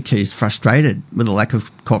said that he too is frustrated with the lack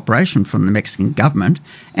of cooperation from the Mexican government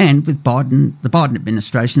and with the Biden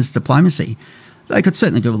administration's diplomacy. They could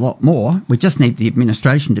certainly do a lot more. We just need the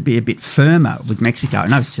administration to be a bit firmer with Mexico. I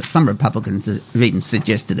know some Republicans have even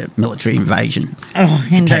suggested a military invasion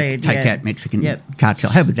to take out Mexican cartel.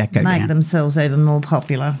 How would that go down? Make themselves even more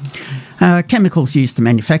popular. Chemicals used to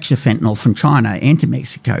manufacture fentanyl from China enter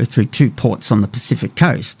Mexico through 2 ports on the Pacific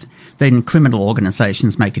coast. Then criminal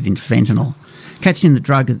organisations make it into fentanyl. Catching the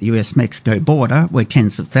drug at the US-Mexico border, where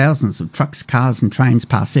tens of thousands of trucks, cars and trains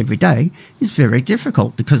pass every day, is very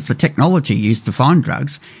difficult because the technology used to find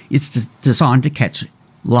drugs is designed to catch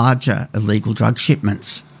larger illegal drug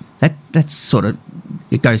shipments. That's sort of,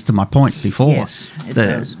 it goes to my point before. Yes, it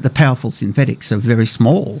does. The powerful synthetics are very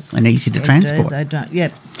small and easy to transport. They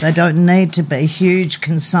don't need to be huge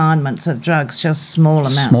consignments of drugs, just small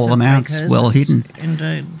amounts. Small amounts, well hidden.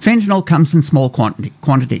 Indeed. Fentanyl comes in small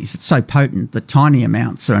quantities. It's so potent that tiny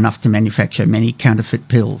amounts are enough to manufacture many counterfeit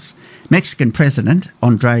pills. Mexican President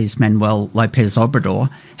Andrés Manuel López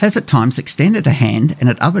Obrador has at times extended a hand and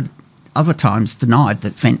at other times denied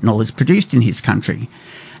that fentanyl is produced in his country.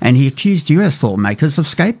 And he accused US lawmakers of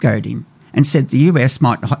scapegoating and said the US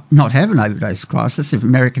might not have an overdose crisis if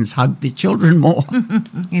Americans hugged their children more.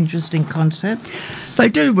 Interesting concept. They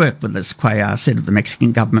do work with us, Cuellar said of the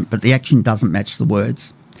Mexican government, but the action doesn't match the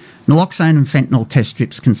words. Naloxone and fentanyl test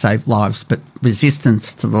strips can save lives, but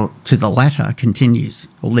resistance to the latter continues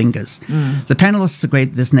or lingers. The panellists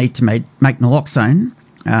agreed there's need to make naloxone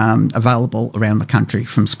available around the country,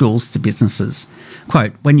 from schools to businesses.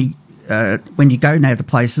 Quote, when you go now to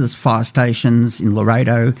places, fire stations in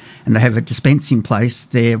Laredo, and they have a dispensing place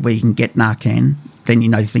there where you can get Narcan, then you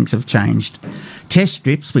know things have changed. Test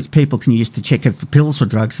strips, which people can use to check if the pills or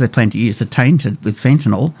drugs they plan to use are tainted with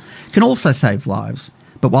fentanyl, can also save lives.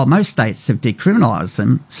 But while most states have decriminalised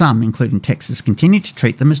them, some, including Texas, continue to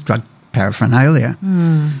treat them as drug paraphernalia.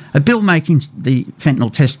 A bill making the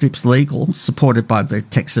fentanyl test strips legal, supported by the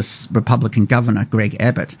Texas Republican Governor Greg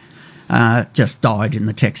Abbott, just died in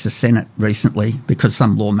the Texas Senate recently because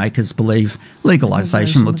some lawmakers believe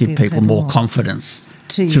legalisation will give people more confidence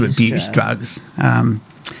to abuse drugs.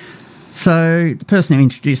 So the person who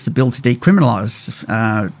introduced the bill to decriminalise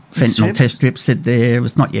fentanyl test strips said there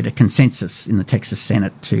was not yet a consensus in the Texas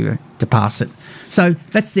Senate to pass it. So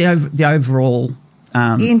that's the overall...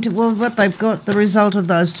 what they've got, the result of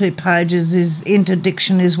those 2 pages is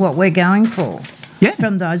interdiction is what we're going for. Yeah.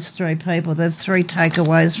 From those 3 people. The 3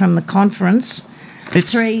 takeaways from the conference.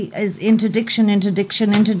 3 is interdiction.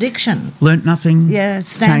 Learnt nothing. Yeah,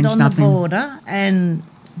 stand on nothing. the border and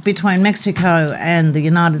between Mexico and the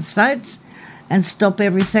United States and stop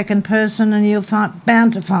every second person and you're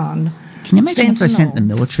bound to find Can you imagine fentanyl. if they sent the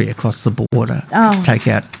military across the border to take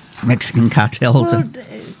out Mexican cartels?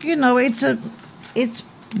 Well, it's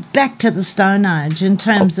back to the Stone Age in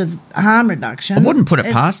terms of harm reduction. I wouldn't put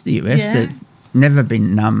it past the US. Yeah. They've never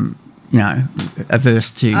been,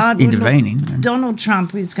 averse to intervening. Donald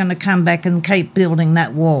Trump is going to come back and keep building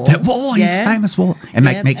that wall. That wall, his famous wall, and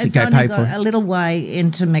make Mexico pay for it. A little way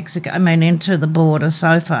into Mexico, into the border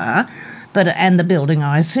so far, and the building,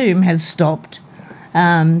 I assume, has stopped.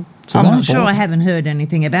 I'm not sure. I haven't heard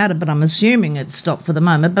anything about it, but I'm assuming it's stopped for the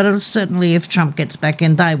moment. But certainly, if Trump gets back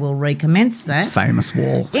in, they will recommence that. It's a famous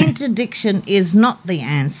wall. Interdiction is not the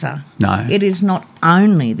answer. No. It is not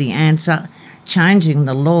only the answer. Changing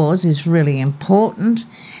the laws is really important.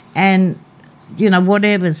 And,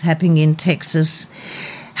 whatever's happening in Texas,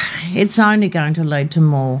 it's only going to lead to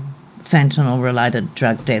more fentanyl-related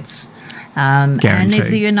drug deaths. And if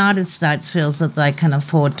the United States feels that they can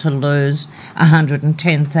afford to lose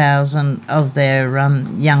 110,000 of their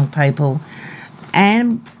young people,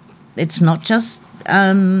 and it's not just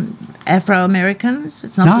Afro-Americans,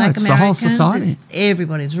 it's not Black Americans. The whole society.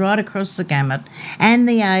 Everybody's right across the gamut. And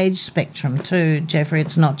the age spectrum too, Jeffrey.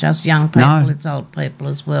 It's not just young people, it's old people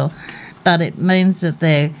as well. But it means that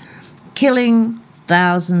they're killing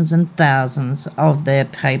thousands and thousands of their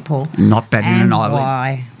people. Not batting an eyelid.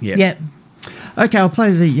 Why? Yep. Okay, I'll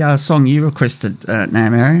play the song you requested now,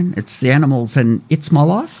 Marion. It's The Animals and It's My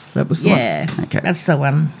Life. That was the one? Yeah, okay. That's the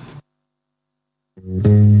one.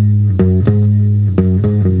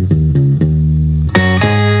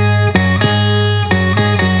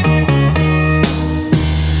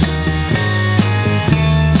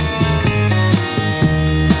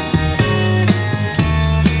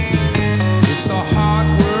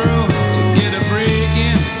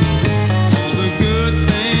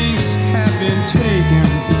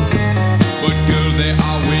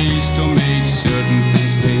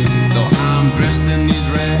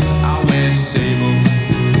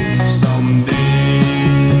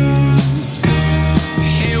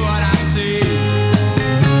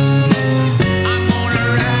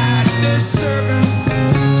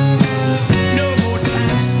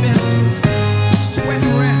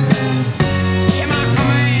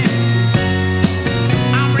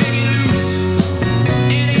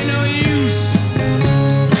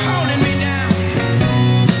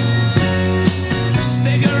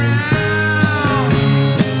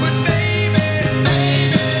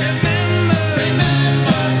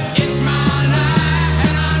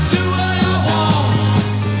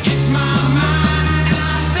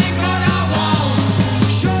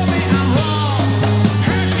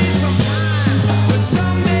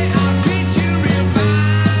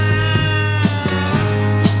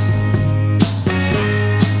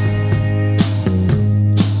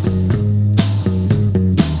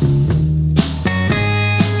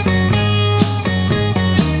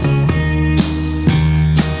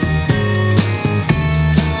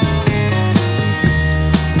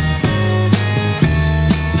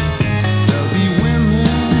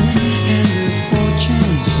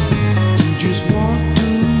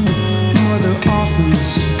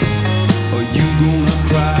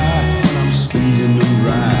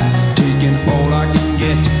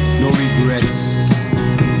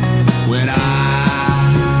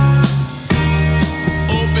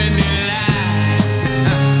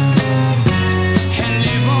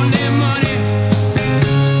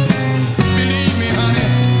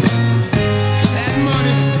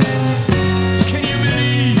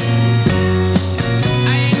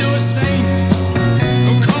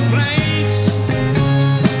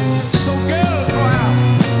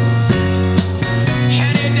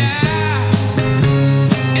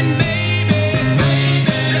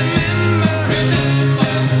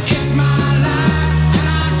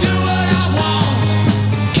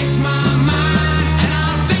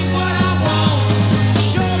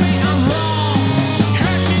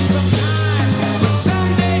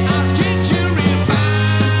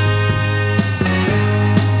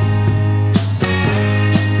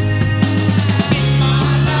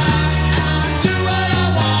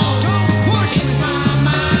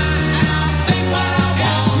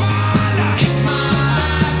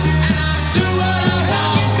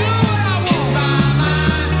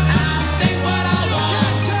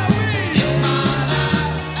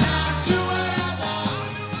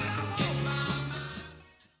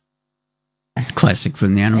 Classic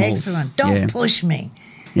from the Animals. Excellent. Don't push me.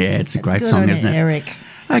 Yeah, it's a great Good song, on isn't it? Eric.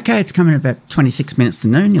 Okay, it's coming about 26 minutes to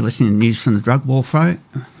noon. You're listening to News from the Drug War Front.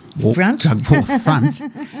 Drug War Front.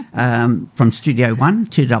 From Studio 1,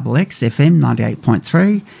 2XX FM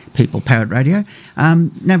 98.3, People Powered Radio.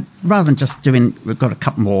 Now, rather than just we've got a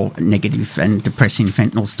couple more negative and depressing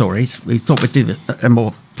fentanyl stories. We thought we'd do a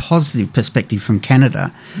more positive perspective from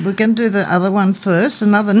Canada. We're going to do the other one first,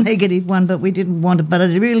 another negative one, but we didn't want it. But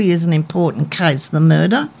it really is an important case, the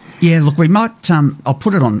murder. Yeah, look, we might... I'll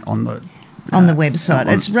put it on the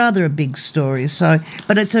website. It's rather a big story,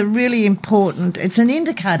 but it's a really important... It's an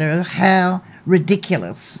indicator of how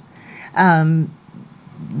ridiculous that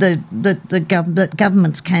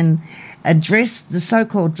governments can address the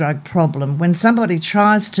so-called drug problem when somebody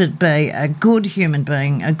tries to be a good human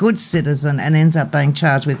being, a good citizen, and ends up being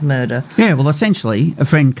charged with murder. Yeah, well, essentially, a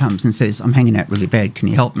friend comes and says, I'm hanging out really bad, can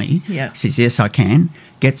you help me? Yeah. He says, yes, I can.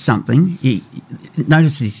 Gets something. He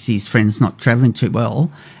notices his friend's not travelling too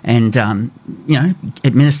well and,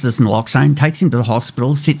 administers naloxone, takes him to the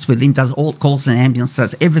hospital, sits with him, calls an ambulance,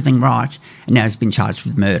 does everything right, and now he's been charged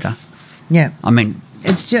with murder. Yeah. I mean...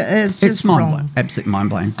 It's just wrong. Absolutely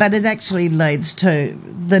mind-blowing. But it actually leads to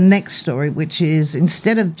the next story, which is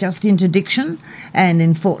instead of just interdiction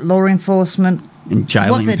and law enforcement, and jailing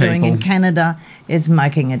what they're people. doing in Canada is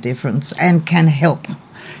making a difference and can help.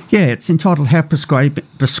 Yeah, it's entitled How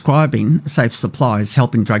Prescribing Safe Supply is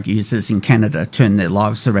Helping Drug Users in Canada Turn Their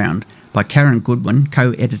Lives Around by Karen Goodwin,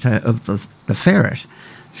 co-editor of The Ferret,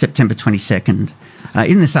 September 22nd.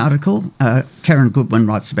 In this article, Karen Goodwin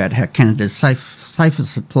writes about how Canada's safer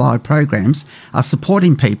supply programs are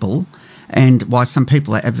supporting people and why some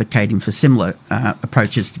people are advocating for similar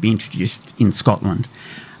approaches to be introduced in Scotland.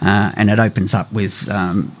 And it opens up with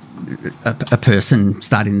a person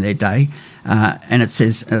starting their day. And it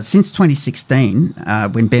says, since 2016,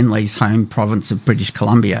 when Ben Lee's home province of British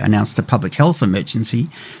Columbia announced a public health emergency,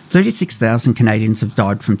 36,000 Canadians have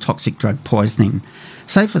died from toxic drug poisoning.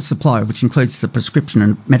 Safer supply, which includes the prescription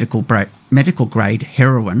and medical grade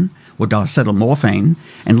heroin or diacetylmorphine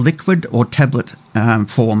and liquid or tablet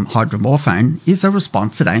form hydromorphone, is a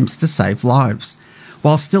response that aims to save lives.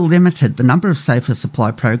 While still limited, the number of safer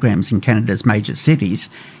supply programs in Canada's major cities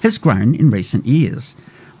has grown in recent years.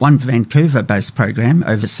 One Vancouver-based program,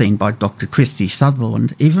 overseen by Dr. Christy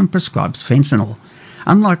Sutherland, even prescribes fentanyl.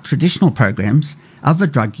 Unlike traditional programs, other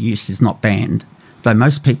drug use is not banned, though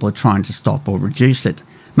most people are trying to stop or reduce it.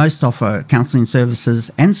 Most offer counselling services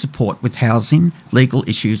and support with housing, legal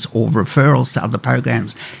issues or referrals to other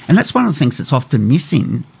programs. And that's one of the things that's often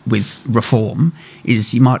missing with reform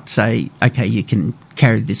is you might say, OK, you can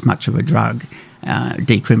carry this much of a drug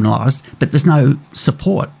decriminalised, but there's no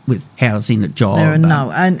support with housing, a job. There are no,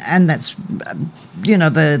 and that's,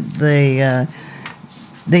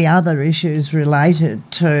 the other issues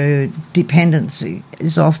related to dependency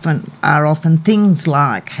are often things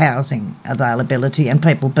like housing availability and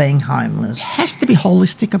people being homeless. It has to be a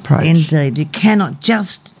holistic approach. Indeed, you cannot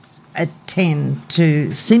just attend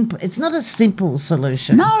to simple. It's not a simple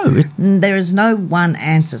solution. No, there is no one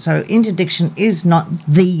answer. So interdiction is not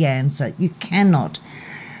the answer. You cannot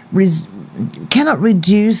reduce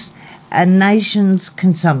a nation's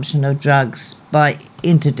consumption of drugs by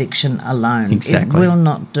interdiction alone. Exactly. It will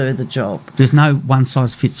not do the job. There's no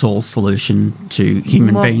one-size-fits-all solution to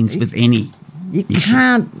human beings with any You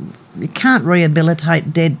issue. can't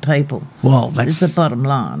rehabilitate dead people. Well, that's the bottom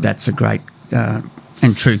line. That's a great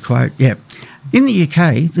and true quote, yeah. In the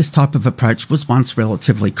UK, this type of approach was once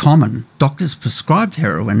relatively common. Doctors prescribed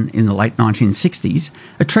heroin in the late 1960s,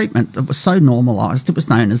 a treatment that was so normalised it was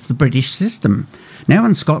known as the British system. Now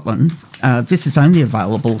in Scotland, this is only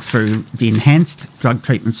available through the Enhanced Drug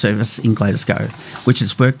Treatment Service in Glasgow, which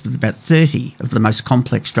has worked with about 30 of the most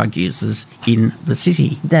complex drug users in the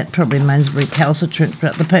city. That probably means recalcitrant,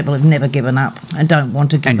 but the people have never given up and don't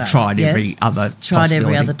want to give up. And tried every other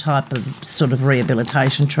type of sort of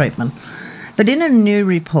rehabilitation treatment. But in a new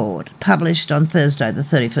report published on Thursday, the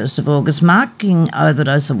 31st of August, marking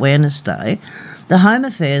Overdose Awareness Day, the Home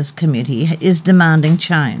Affairs Committee is demanding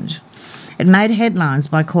change. It made headlines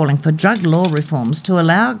by calling for drug law reforms to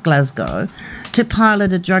allow Glasgow to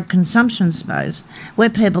pilot a drug consumption space where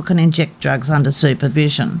people can inject drugs under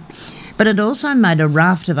supervision. But it also made a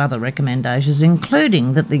raft of other recommendations,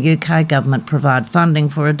 including that the UK government provide funding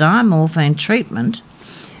for a diamorphine treatment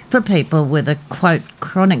for people with a, quote,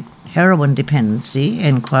 chronic heroin dependency,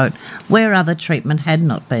 end quote, where other treatment had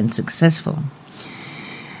not been successful.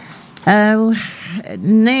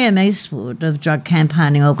 Neam Eastwood of drug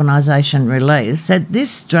campaigning organisation Release said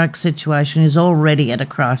this drug situation is already at a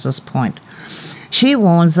crisis point. She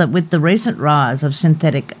warns that with the recent rise of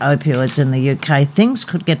synthetic opioids in the UK, things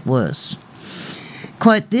could get worse.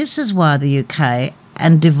 Quote, "This is why the UK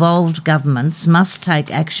and devolved governments must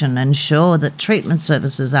take action and ensure that treatment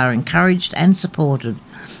services are encouraged and supported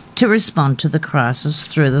to respond to the crisis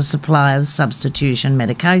through the supply of substitution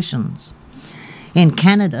medications." In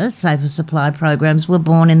Canada, safer supply programs were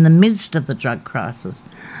born in the midst of the drug crisis.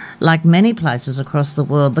 Like many places across the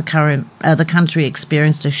world, the country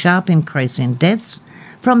experienced a sharp increase in deaths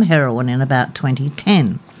from heroin in about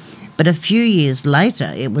 2010. But a few years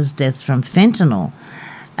later, it was deaths from fentanyl,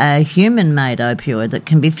 a human-made opioid that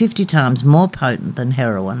can be 50 times more potent than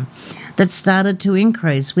heroin, that started to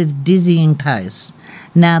increase with dizzying pace.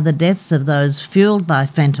 Now the deaths of those fueled by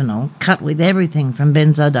fentanyl, cut with everything from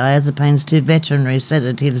benzodiazepines to veterinary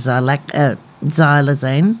sedative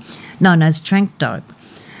xylazine, known as tranq dope.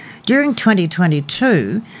 During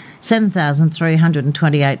 2022,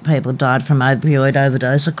 7,328 people died from opioid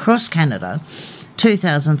overdose across Canada,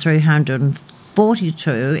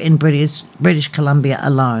 2,342 in British Columbia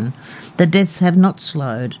alone. The deaths have not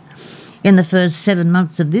slowed. In the first 7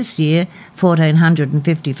 months of this year,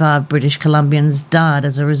 1,455 British Columbians died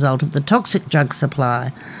as a result of the toxic drug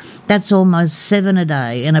supply. That's almost 7 a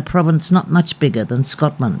day in a province not much bigger than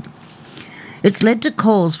Scotland. It's led to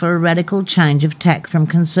calls for a radical change of tack from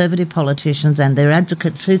Conservative politicians and their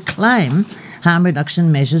advocates who claim harm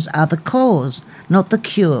reduction measures are the cause, not the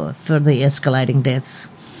cure, for the escalating deaths.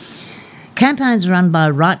 Campaigns run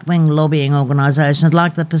by right-wing lobbying organisations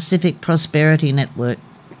like the Pacific Prosperity Network,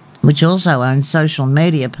 which also owns social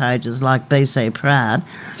media pages like BC Proud,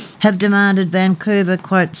 have demanded Vancouver,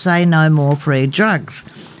 quote, "say no more free drugs,"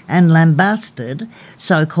 and lambasted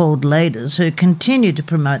so-called leaders who continue to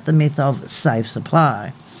promote the myth of safe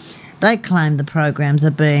supply. They claim the programs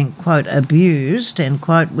are being, quote, "abused," end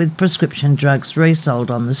quote, with prescription drugs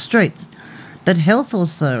resold on the streets. But health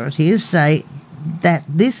authorities say that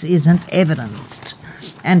this isn't evidenced,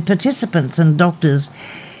 and participants and doctors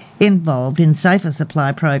involved in safer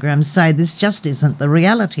supply programs say this just isn't the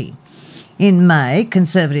reality. In May,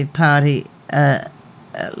 Conservative Party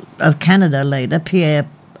of Canada leader Pierre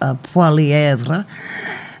Poilievre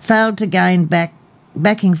failed to gain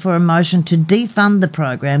backing for a motion to defund the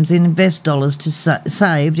programs and invest dollars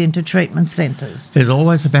saved into treatment centres. There's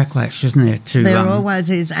always a backlash, isn't there? There always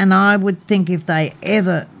is, and I would think if they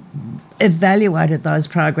ever evaluated those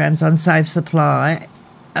programs on safe supply,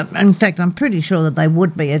 in fact, I'm pretty sure that they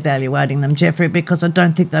would be evaluating them, Jeffrey, because I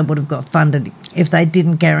don't think they would have got funded if they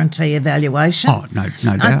didn't guarantee evaluation. Oh, no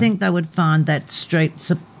doubt. I think they would find that street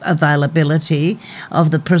availability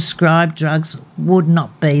of the prescribed drugs would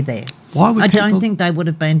not be there. I don't think they would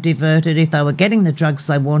have been diverted if they were getting the drugs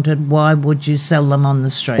they wanted. Why would you sell them on the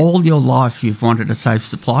street? All your life you've wanted a safe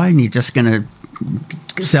supply and you're just going to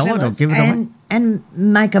sell it or give it away? And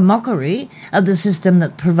make a mockery of the system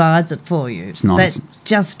that provides it for you. It's nonsense. That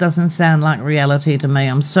just doesn't sound like reality to me.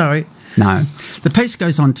 I'm sorry. No. The piece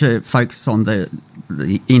goes on to focus on the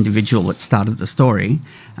individual that started the story.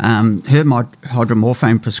 Her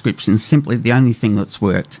hydromorphone prescription is simply the only thing that's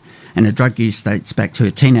worked, and her drug use dates back to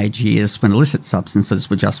her teenage years when illicit substances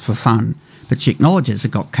were just for fun. But she acknowledges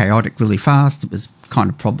it got chaotic really fast. It was kind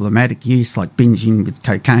of problematic use, like binging with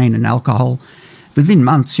cocaine and alcohol. Within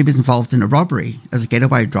months, she was involved in a robbery as a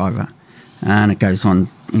getaway driver. And it goes on,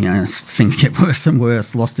 things get worse and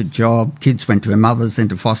worse. Lost her job, kids went to her mother's, then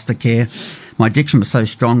to foster care. My addiction was so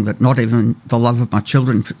strong that not even the love of my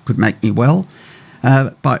children could make me well.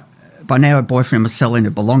 By now, her boyfriend was selling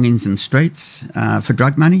her belongings in the streets for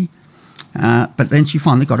drug money. But then she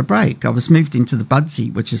finally got a break. I was moved into the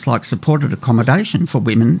Budsy, which is like supported accommodation for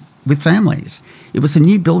women with families. It was a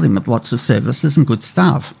new building with lots of services and good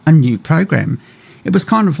staff, a new program. It was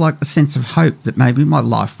kind of like a sense of hope that maybe my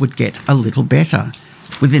life would get a little better.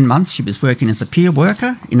 Within months, she was working as a peer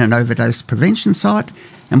worker in an overdose prevention site,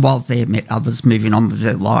 and while there met others moving on with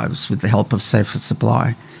their lives with the help of safer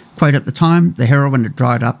supply. Quote, "At the time, the heroin had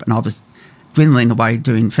dried up and I was dwindling away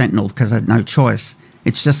doing fentanyl because I had no choice.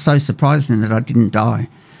 It's just so surprising that I didn't die."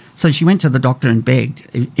 So she went to the doctor and begged.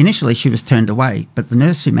 Initially, she was turned away, but the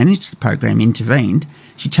nurse who managed the program intervened.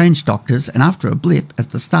 She changed doctors, and after a blip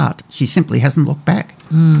at the start, she simply hasn't looked back.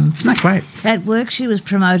 Isn't that great? At work, she was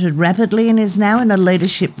promoted rapidly and is now in a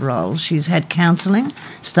leadership role. She's had counselling,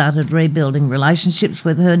 started rebuilding relationships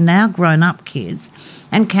with her now grown-up kids,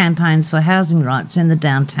 and campaigns for housing rights in the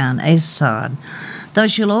downtown east side. Though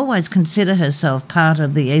she'll always consider herself part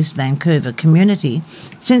of the East Vancouver community,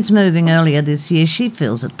 since moving earlier this year, she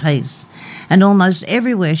feels at peace. And almost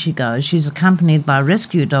everywhere she goes, she's accompanied by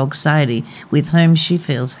rescue dog Sadie, with whom she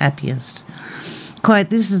feels happiest. Quote,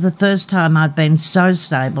 "This is the first time I've been so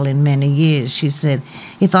stable in many years," she said.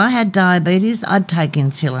 "If I had diabetes, I'd take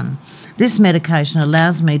insulin. This medication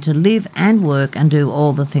allows me to live and work and do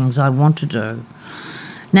all the things I want to do."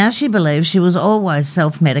 Now she believes she was always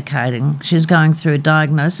self-medicating. She's going through a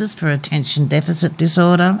diagnosis for attention deficit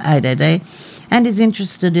disorder, ADD, and is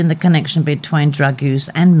interested in the connection between drug use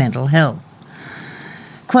and mental health.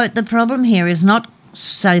 Quote, "The problem here is not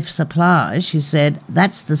safe supply," she said.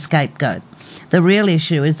 "That's the scapegoat. The real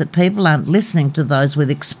issue is that people aren't listening to those with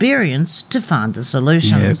experience to find the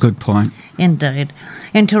solutions." Yeah, good point. Indeed.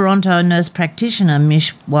 In Toronto, nurse practitioner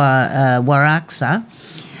Mish Waraksa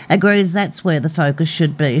agrees that's where the focus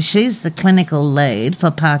should be. She's the clinical lead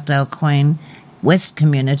for Parkdale Queen West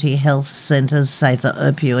Community Health Centre's Safer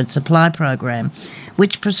Opioid Supply Program,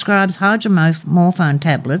 which prescribes hydromorphone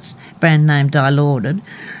tablets, brand name Dilaudid,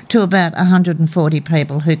 to about 140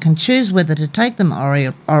 people who can choose whether to take them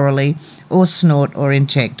orally or snort or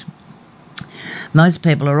inject. Most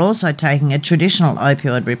people are also taking a traditional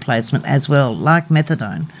opioid replacement as well, like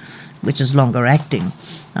methadone, which is longer acting.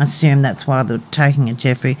 I assume that's why they're taking it,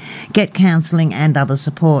 Jeffrey. Get counselling and other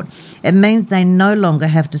support. It means they no longer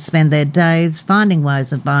have to spend their days finding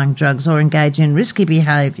ways of buying drugs or engage in risky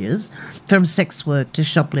behaviours, from sex work to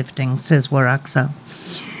shoplifting, says Waraksa.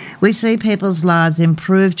 We see people's lives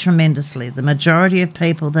improve tremendously. The majority of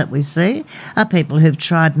people that we see are people who've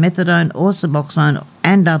tried methadone or Suboxone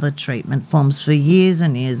and other treatment forms for years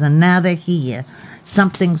and years, and now they're here.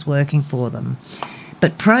 Something's working for them.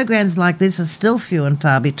 But programs like this are still few and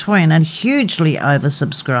far between and hugely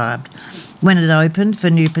oversubscribed. When it opened for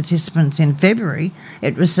new participants in February,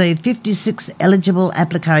 it received 56 eligible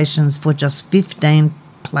applications for just 15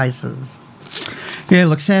 places. Yeah,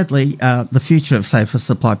 look, sadly, the future of safer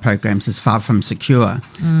supply programs is far from secure.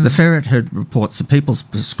 The Ferret heard reports of people's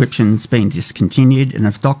prescriptions being discontinued and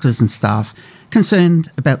of doctors and staff concerned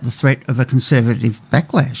about the threat of a conservative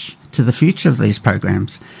backlash to the future of these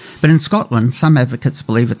programs. But in Scotland, some advocates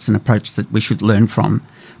believe it's an approach that we should learn from.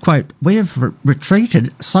 Quote, "We have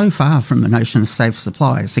retreated so far from the notion of safe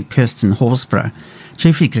supply," said Kirsten Horsburgh,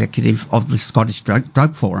 Chief Executive of the Scottish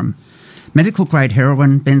Drug Forum. "Medical-grade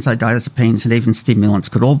heroin, benzodiazepines and even stimulants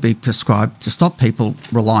could all be prescribed to stop people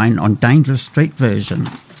relying on dangerous street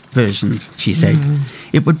versions," she said.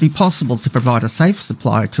 "It would be possible to provide a safe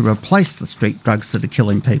supply to replace the street drugs that are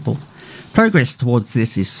killing people. Progress towards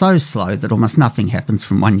this is so slow that almost nothing happens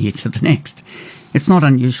from one year to the next. It's not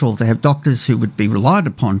unusual to have doctors who would be relied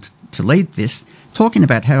upon to lead this talking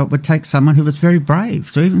about how it would take someone who was very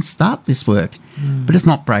brave to even start this work. But it's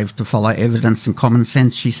not brave to follow evidence and common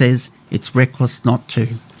sense," she says. "It's reckless not to."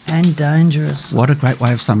 And dangerous. What a great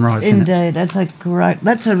way of summarising it. Indeed,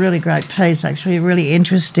 that's a really great piece, actually, really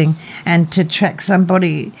interesting. And to track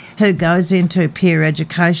somebody who goes into peer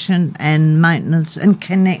education and maintenance and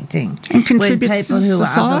connecting and contributes with people to who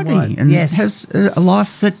society are otherwise, and has a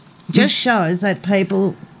life that just shows that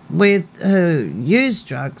people who use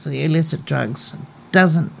drugs or illicit drugs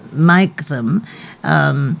doesn't make them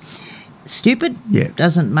stupid,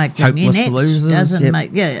 doesn't make them hopeless inept, losers,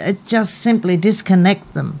 it just simply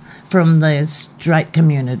disconnect them from the straight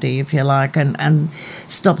community, if you like, and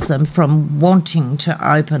stops them from wanting to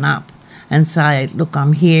open up and say, "Look,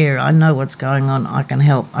 I'm here, I know what's going on, I can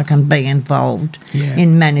help, I can be involved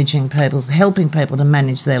in helping people to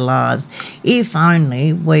manage their lives." If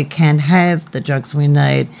only we can have the drugs we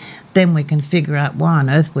need, then we can figure out why on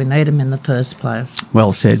earth we need them in the first place.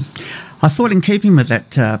 Well said. I thought, in keeping with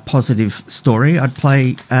that positive story, I'd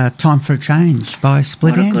play "Time for a Change" by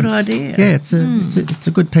Split Ends. What a good idea. Yeah, it's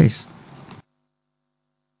a good piece.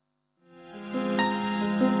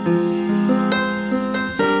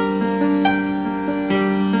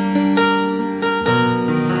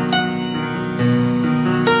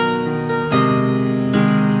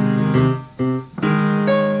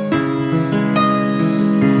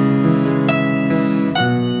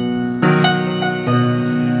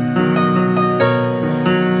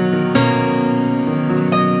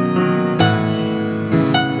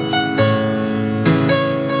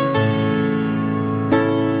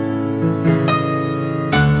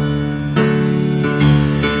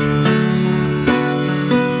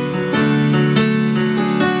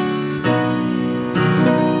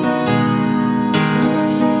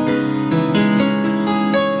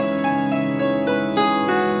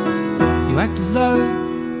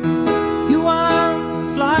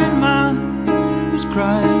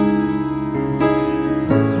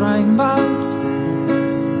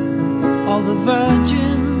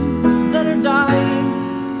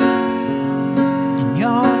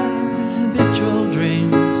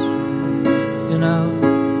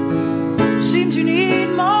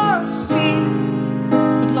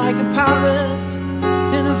 parrot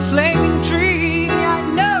in a flaming tree. I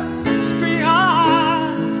know it's pretty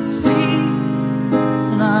hard to see,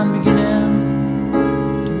 and I'm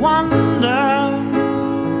beginning to wonder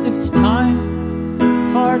if it's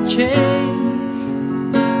time for a change.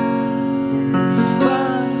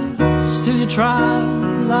 But still you try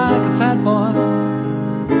like a fat boy,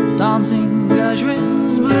 dancing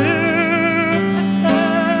Gershwin's blues.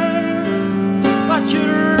 But you'd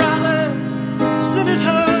rather sit at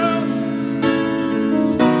home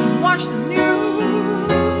and watch the news.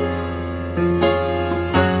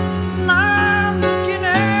 And I'm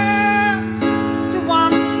beginning to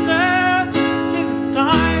wonder if it's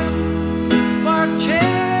time for a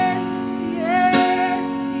change.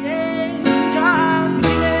 I'm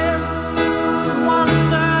beginning to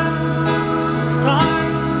wonder if it's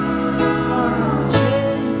time for a change.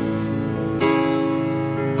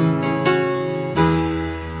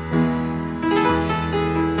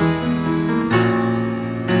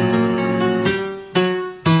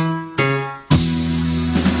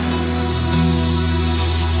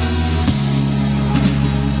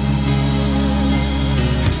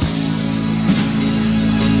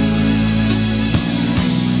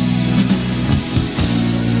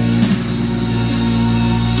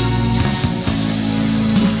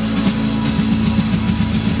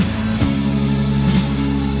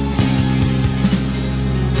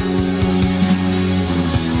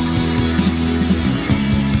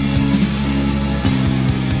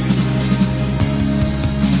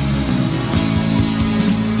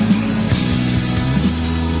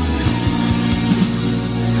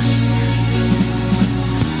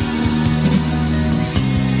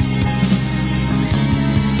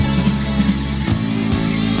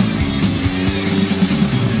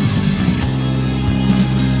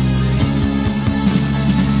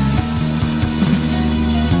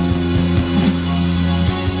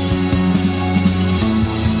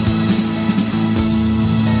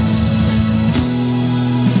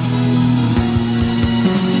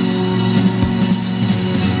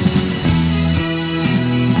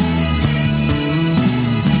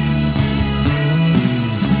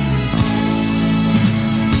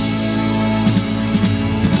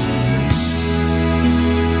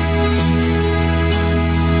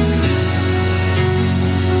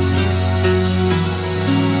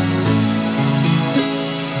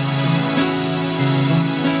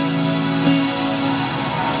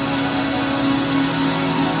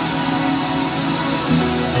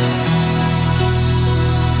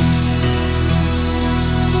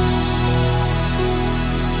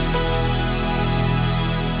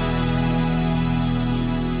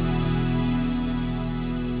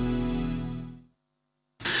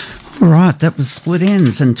 All right, that was Split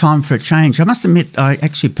Ends and Time for a Change. I must admit, I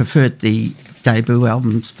actually preferred the debut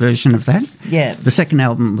album's version of that. Yeah. The second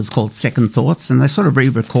album was called Second Thoughts, and they sort of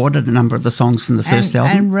re-recorded a number of the songs from the first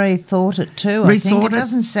album. And rethought it too. I think it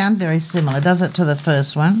doesn't sound very similar, does it, to the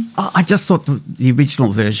first one? I just thought the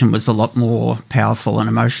original version was a lot more powerful and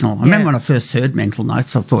emotional. I remember when I first heard Mental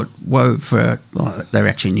Notes, I thought, whoa, they're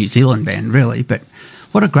actually a New Zealand band, really, but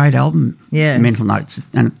what a great album, Mental Notes.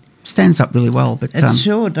 And it stands up really well. But it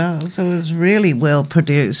sure does. It was really well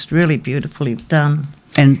produced, really beautifully done.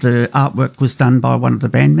 And the artwork was done by one of the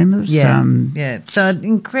band members. Yeah. So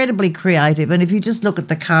incredibly creative. And if you just look at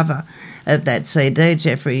the cover of that CD,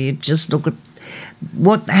 Jeffrey, you just look at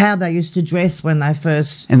how they used to dress when they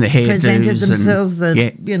first and the presented themselves,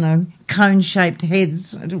 cone-shaped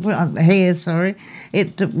hair, sorry.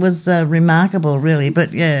 It was remarkable, really, but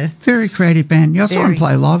very creative band. Yeah, I saw them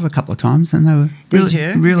play live a couple of times, and they were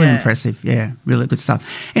really impressive. Yeah, really good stuff.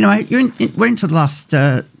 Anyway, we're into the last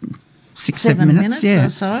 6-7 minutes or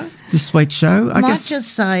so. This week's show. I might just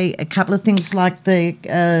say a couple of things like the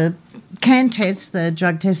CanTEST, the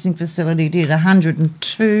drug testing facility, did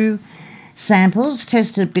 102 samples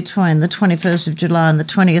tested between the 21st of July and the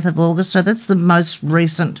 20th of August. So that's the most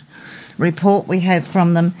recent report we have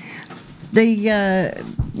from them.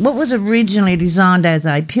 What was originally designed as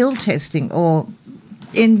a pill testing or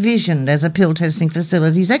envisioned as a pill testing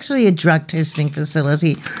facility is actually a drug testing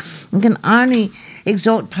facility. You can only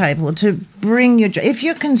exhort people to bring your... If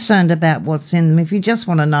you're concerned about what's in them, if you just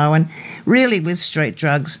want to know, and really with street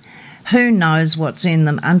drugs, who knows what's in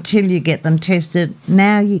them until you get them tested?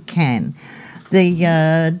 Now you can.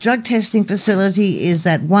 The drug testing facility is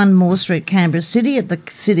at 1 Moore Street, Canberra City, at the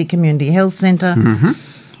City Community Health Centre. Mm-hmm.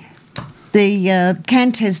 The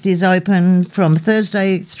CanTEST is open from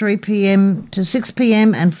Thursday 3 p.m. to 6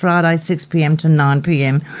 p.m. and Friday 6 p.m. to 9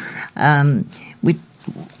 p.m. We're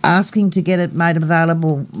asking to get it made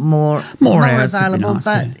available more available, nice,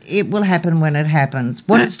 but it will happen when it happens.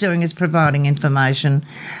 What it's doing is providing information,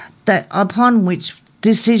 that upon which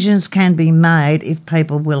decisions can be made if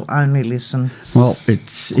people will only listen. Well,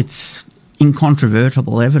 it's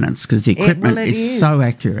incontrovertible evidence because the equipment is so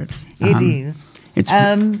accurate. It is.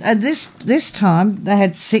 And this time they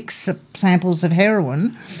had 6 samples of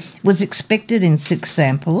heroin, was expected in 6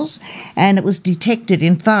 samples, and it was detected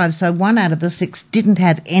in 5. So 1 out of the 6 didn't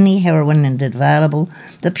have any heroin in it available.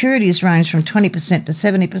 The purities ranged from 20% to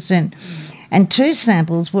 70%, and 2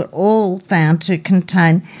 samples were all found to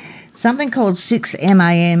contain something called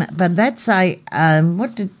 6-MAM, but that's a,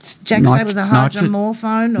 what did Jack say was a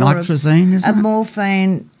hydromorphone? Or nitrazine, isn't it? A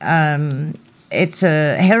morphine, it's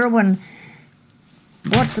a heroin.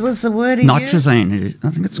 What was the word he used? Nitrazine, I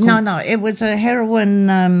think it's called. No, it was a heroin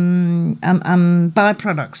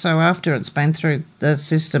byproduct. So after it's been through the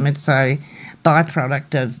system, it's a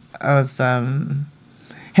byproduct of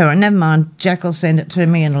heroin. Never mind, Jack will send it to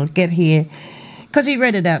me and it'll get here. Because he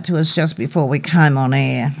read it out to us just before we came on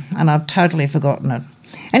air, and I've totally forgotten it.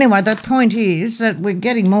 Anyway, the point is that we're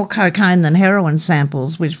getting more cocaine than heroin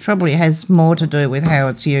samples, which probably has more to do with how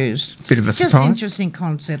it's used. Bit of a surprise. Just an interesting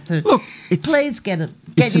concept. Look, please get it.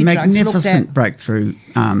 It's a magnificent breakthrough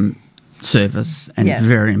service and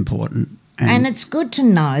very important. And it's good to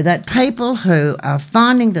know that people who are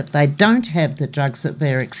finding that they don't have the drugs that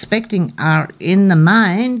they're expecting are, in the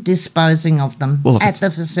main, disposing of them at the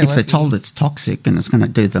facility. If they're told it's toxic and it's going to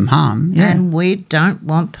do them harm, And we don't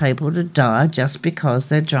want people to die just because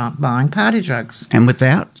they're buying party drugs. And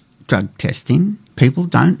without drug testing, people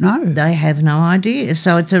don't know. They have no idea.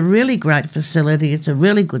 So it's a really great facility. It's a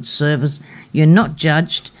really good service. You're not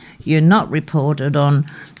judged. You're not reported on,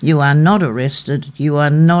 you are not arrested, you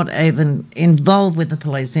are not even involved with the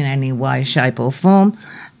police in any way, shape or form.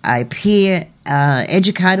 A peer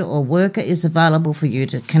educator or worker is available for you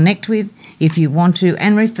to connect with if you want to,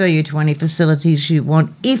 and refer you to any facilities you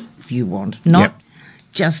want if you want, not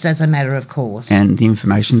just as a matter of course. And the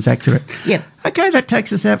information's accurate. Yep. Okay, that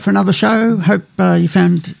takes us out for another show. Hope you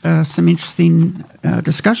found some interesting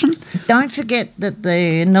discussion. Don't forget that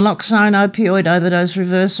the naloxone opioid overdose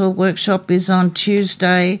reversal workshop is on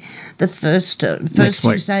Tuesday, the first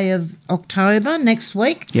Tuesday of October, next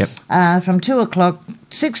week. Yep. From 2 o'clock,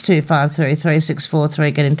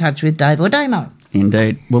 625333643. Get in touch with Dave or Damo.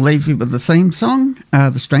 Indeed. We'll leave you with the theme song,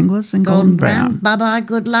 The Stranglers and Golden Brown. Bye-bye,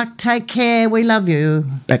 good luck, take care, we love you.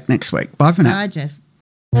 Back next week. Bye for now. Bye, Geoff.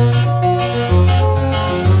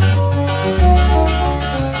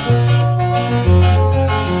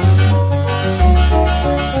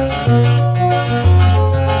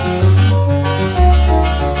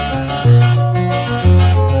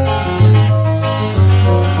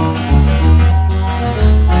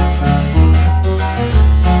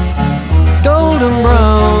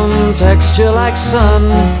 Texture like sun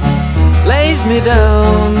lays me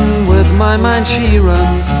down. With my mind she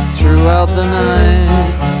runs throughout the night.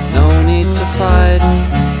 No need to fight,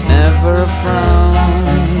 never a frown.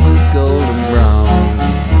 With golden brown,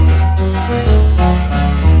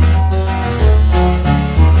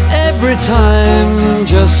 every time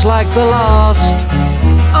just like the last.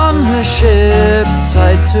 On her ship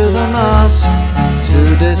tied to the mast,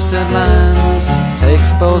 to distant lands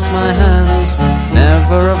takes both my hands.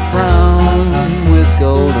 Never a frown with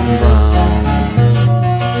golden brown.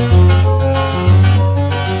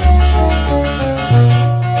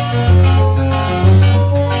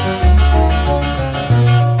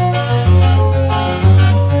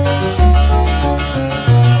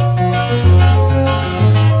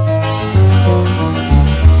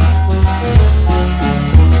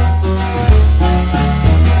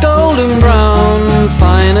 Golden brown,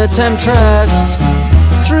 fine a temptress.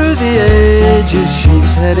 Through the ages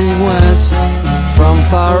she's heading west. From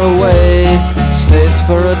far away, stays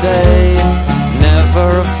for a day.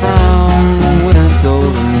 Never a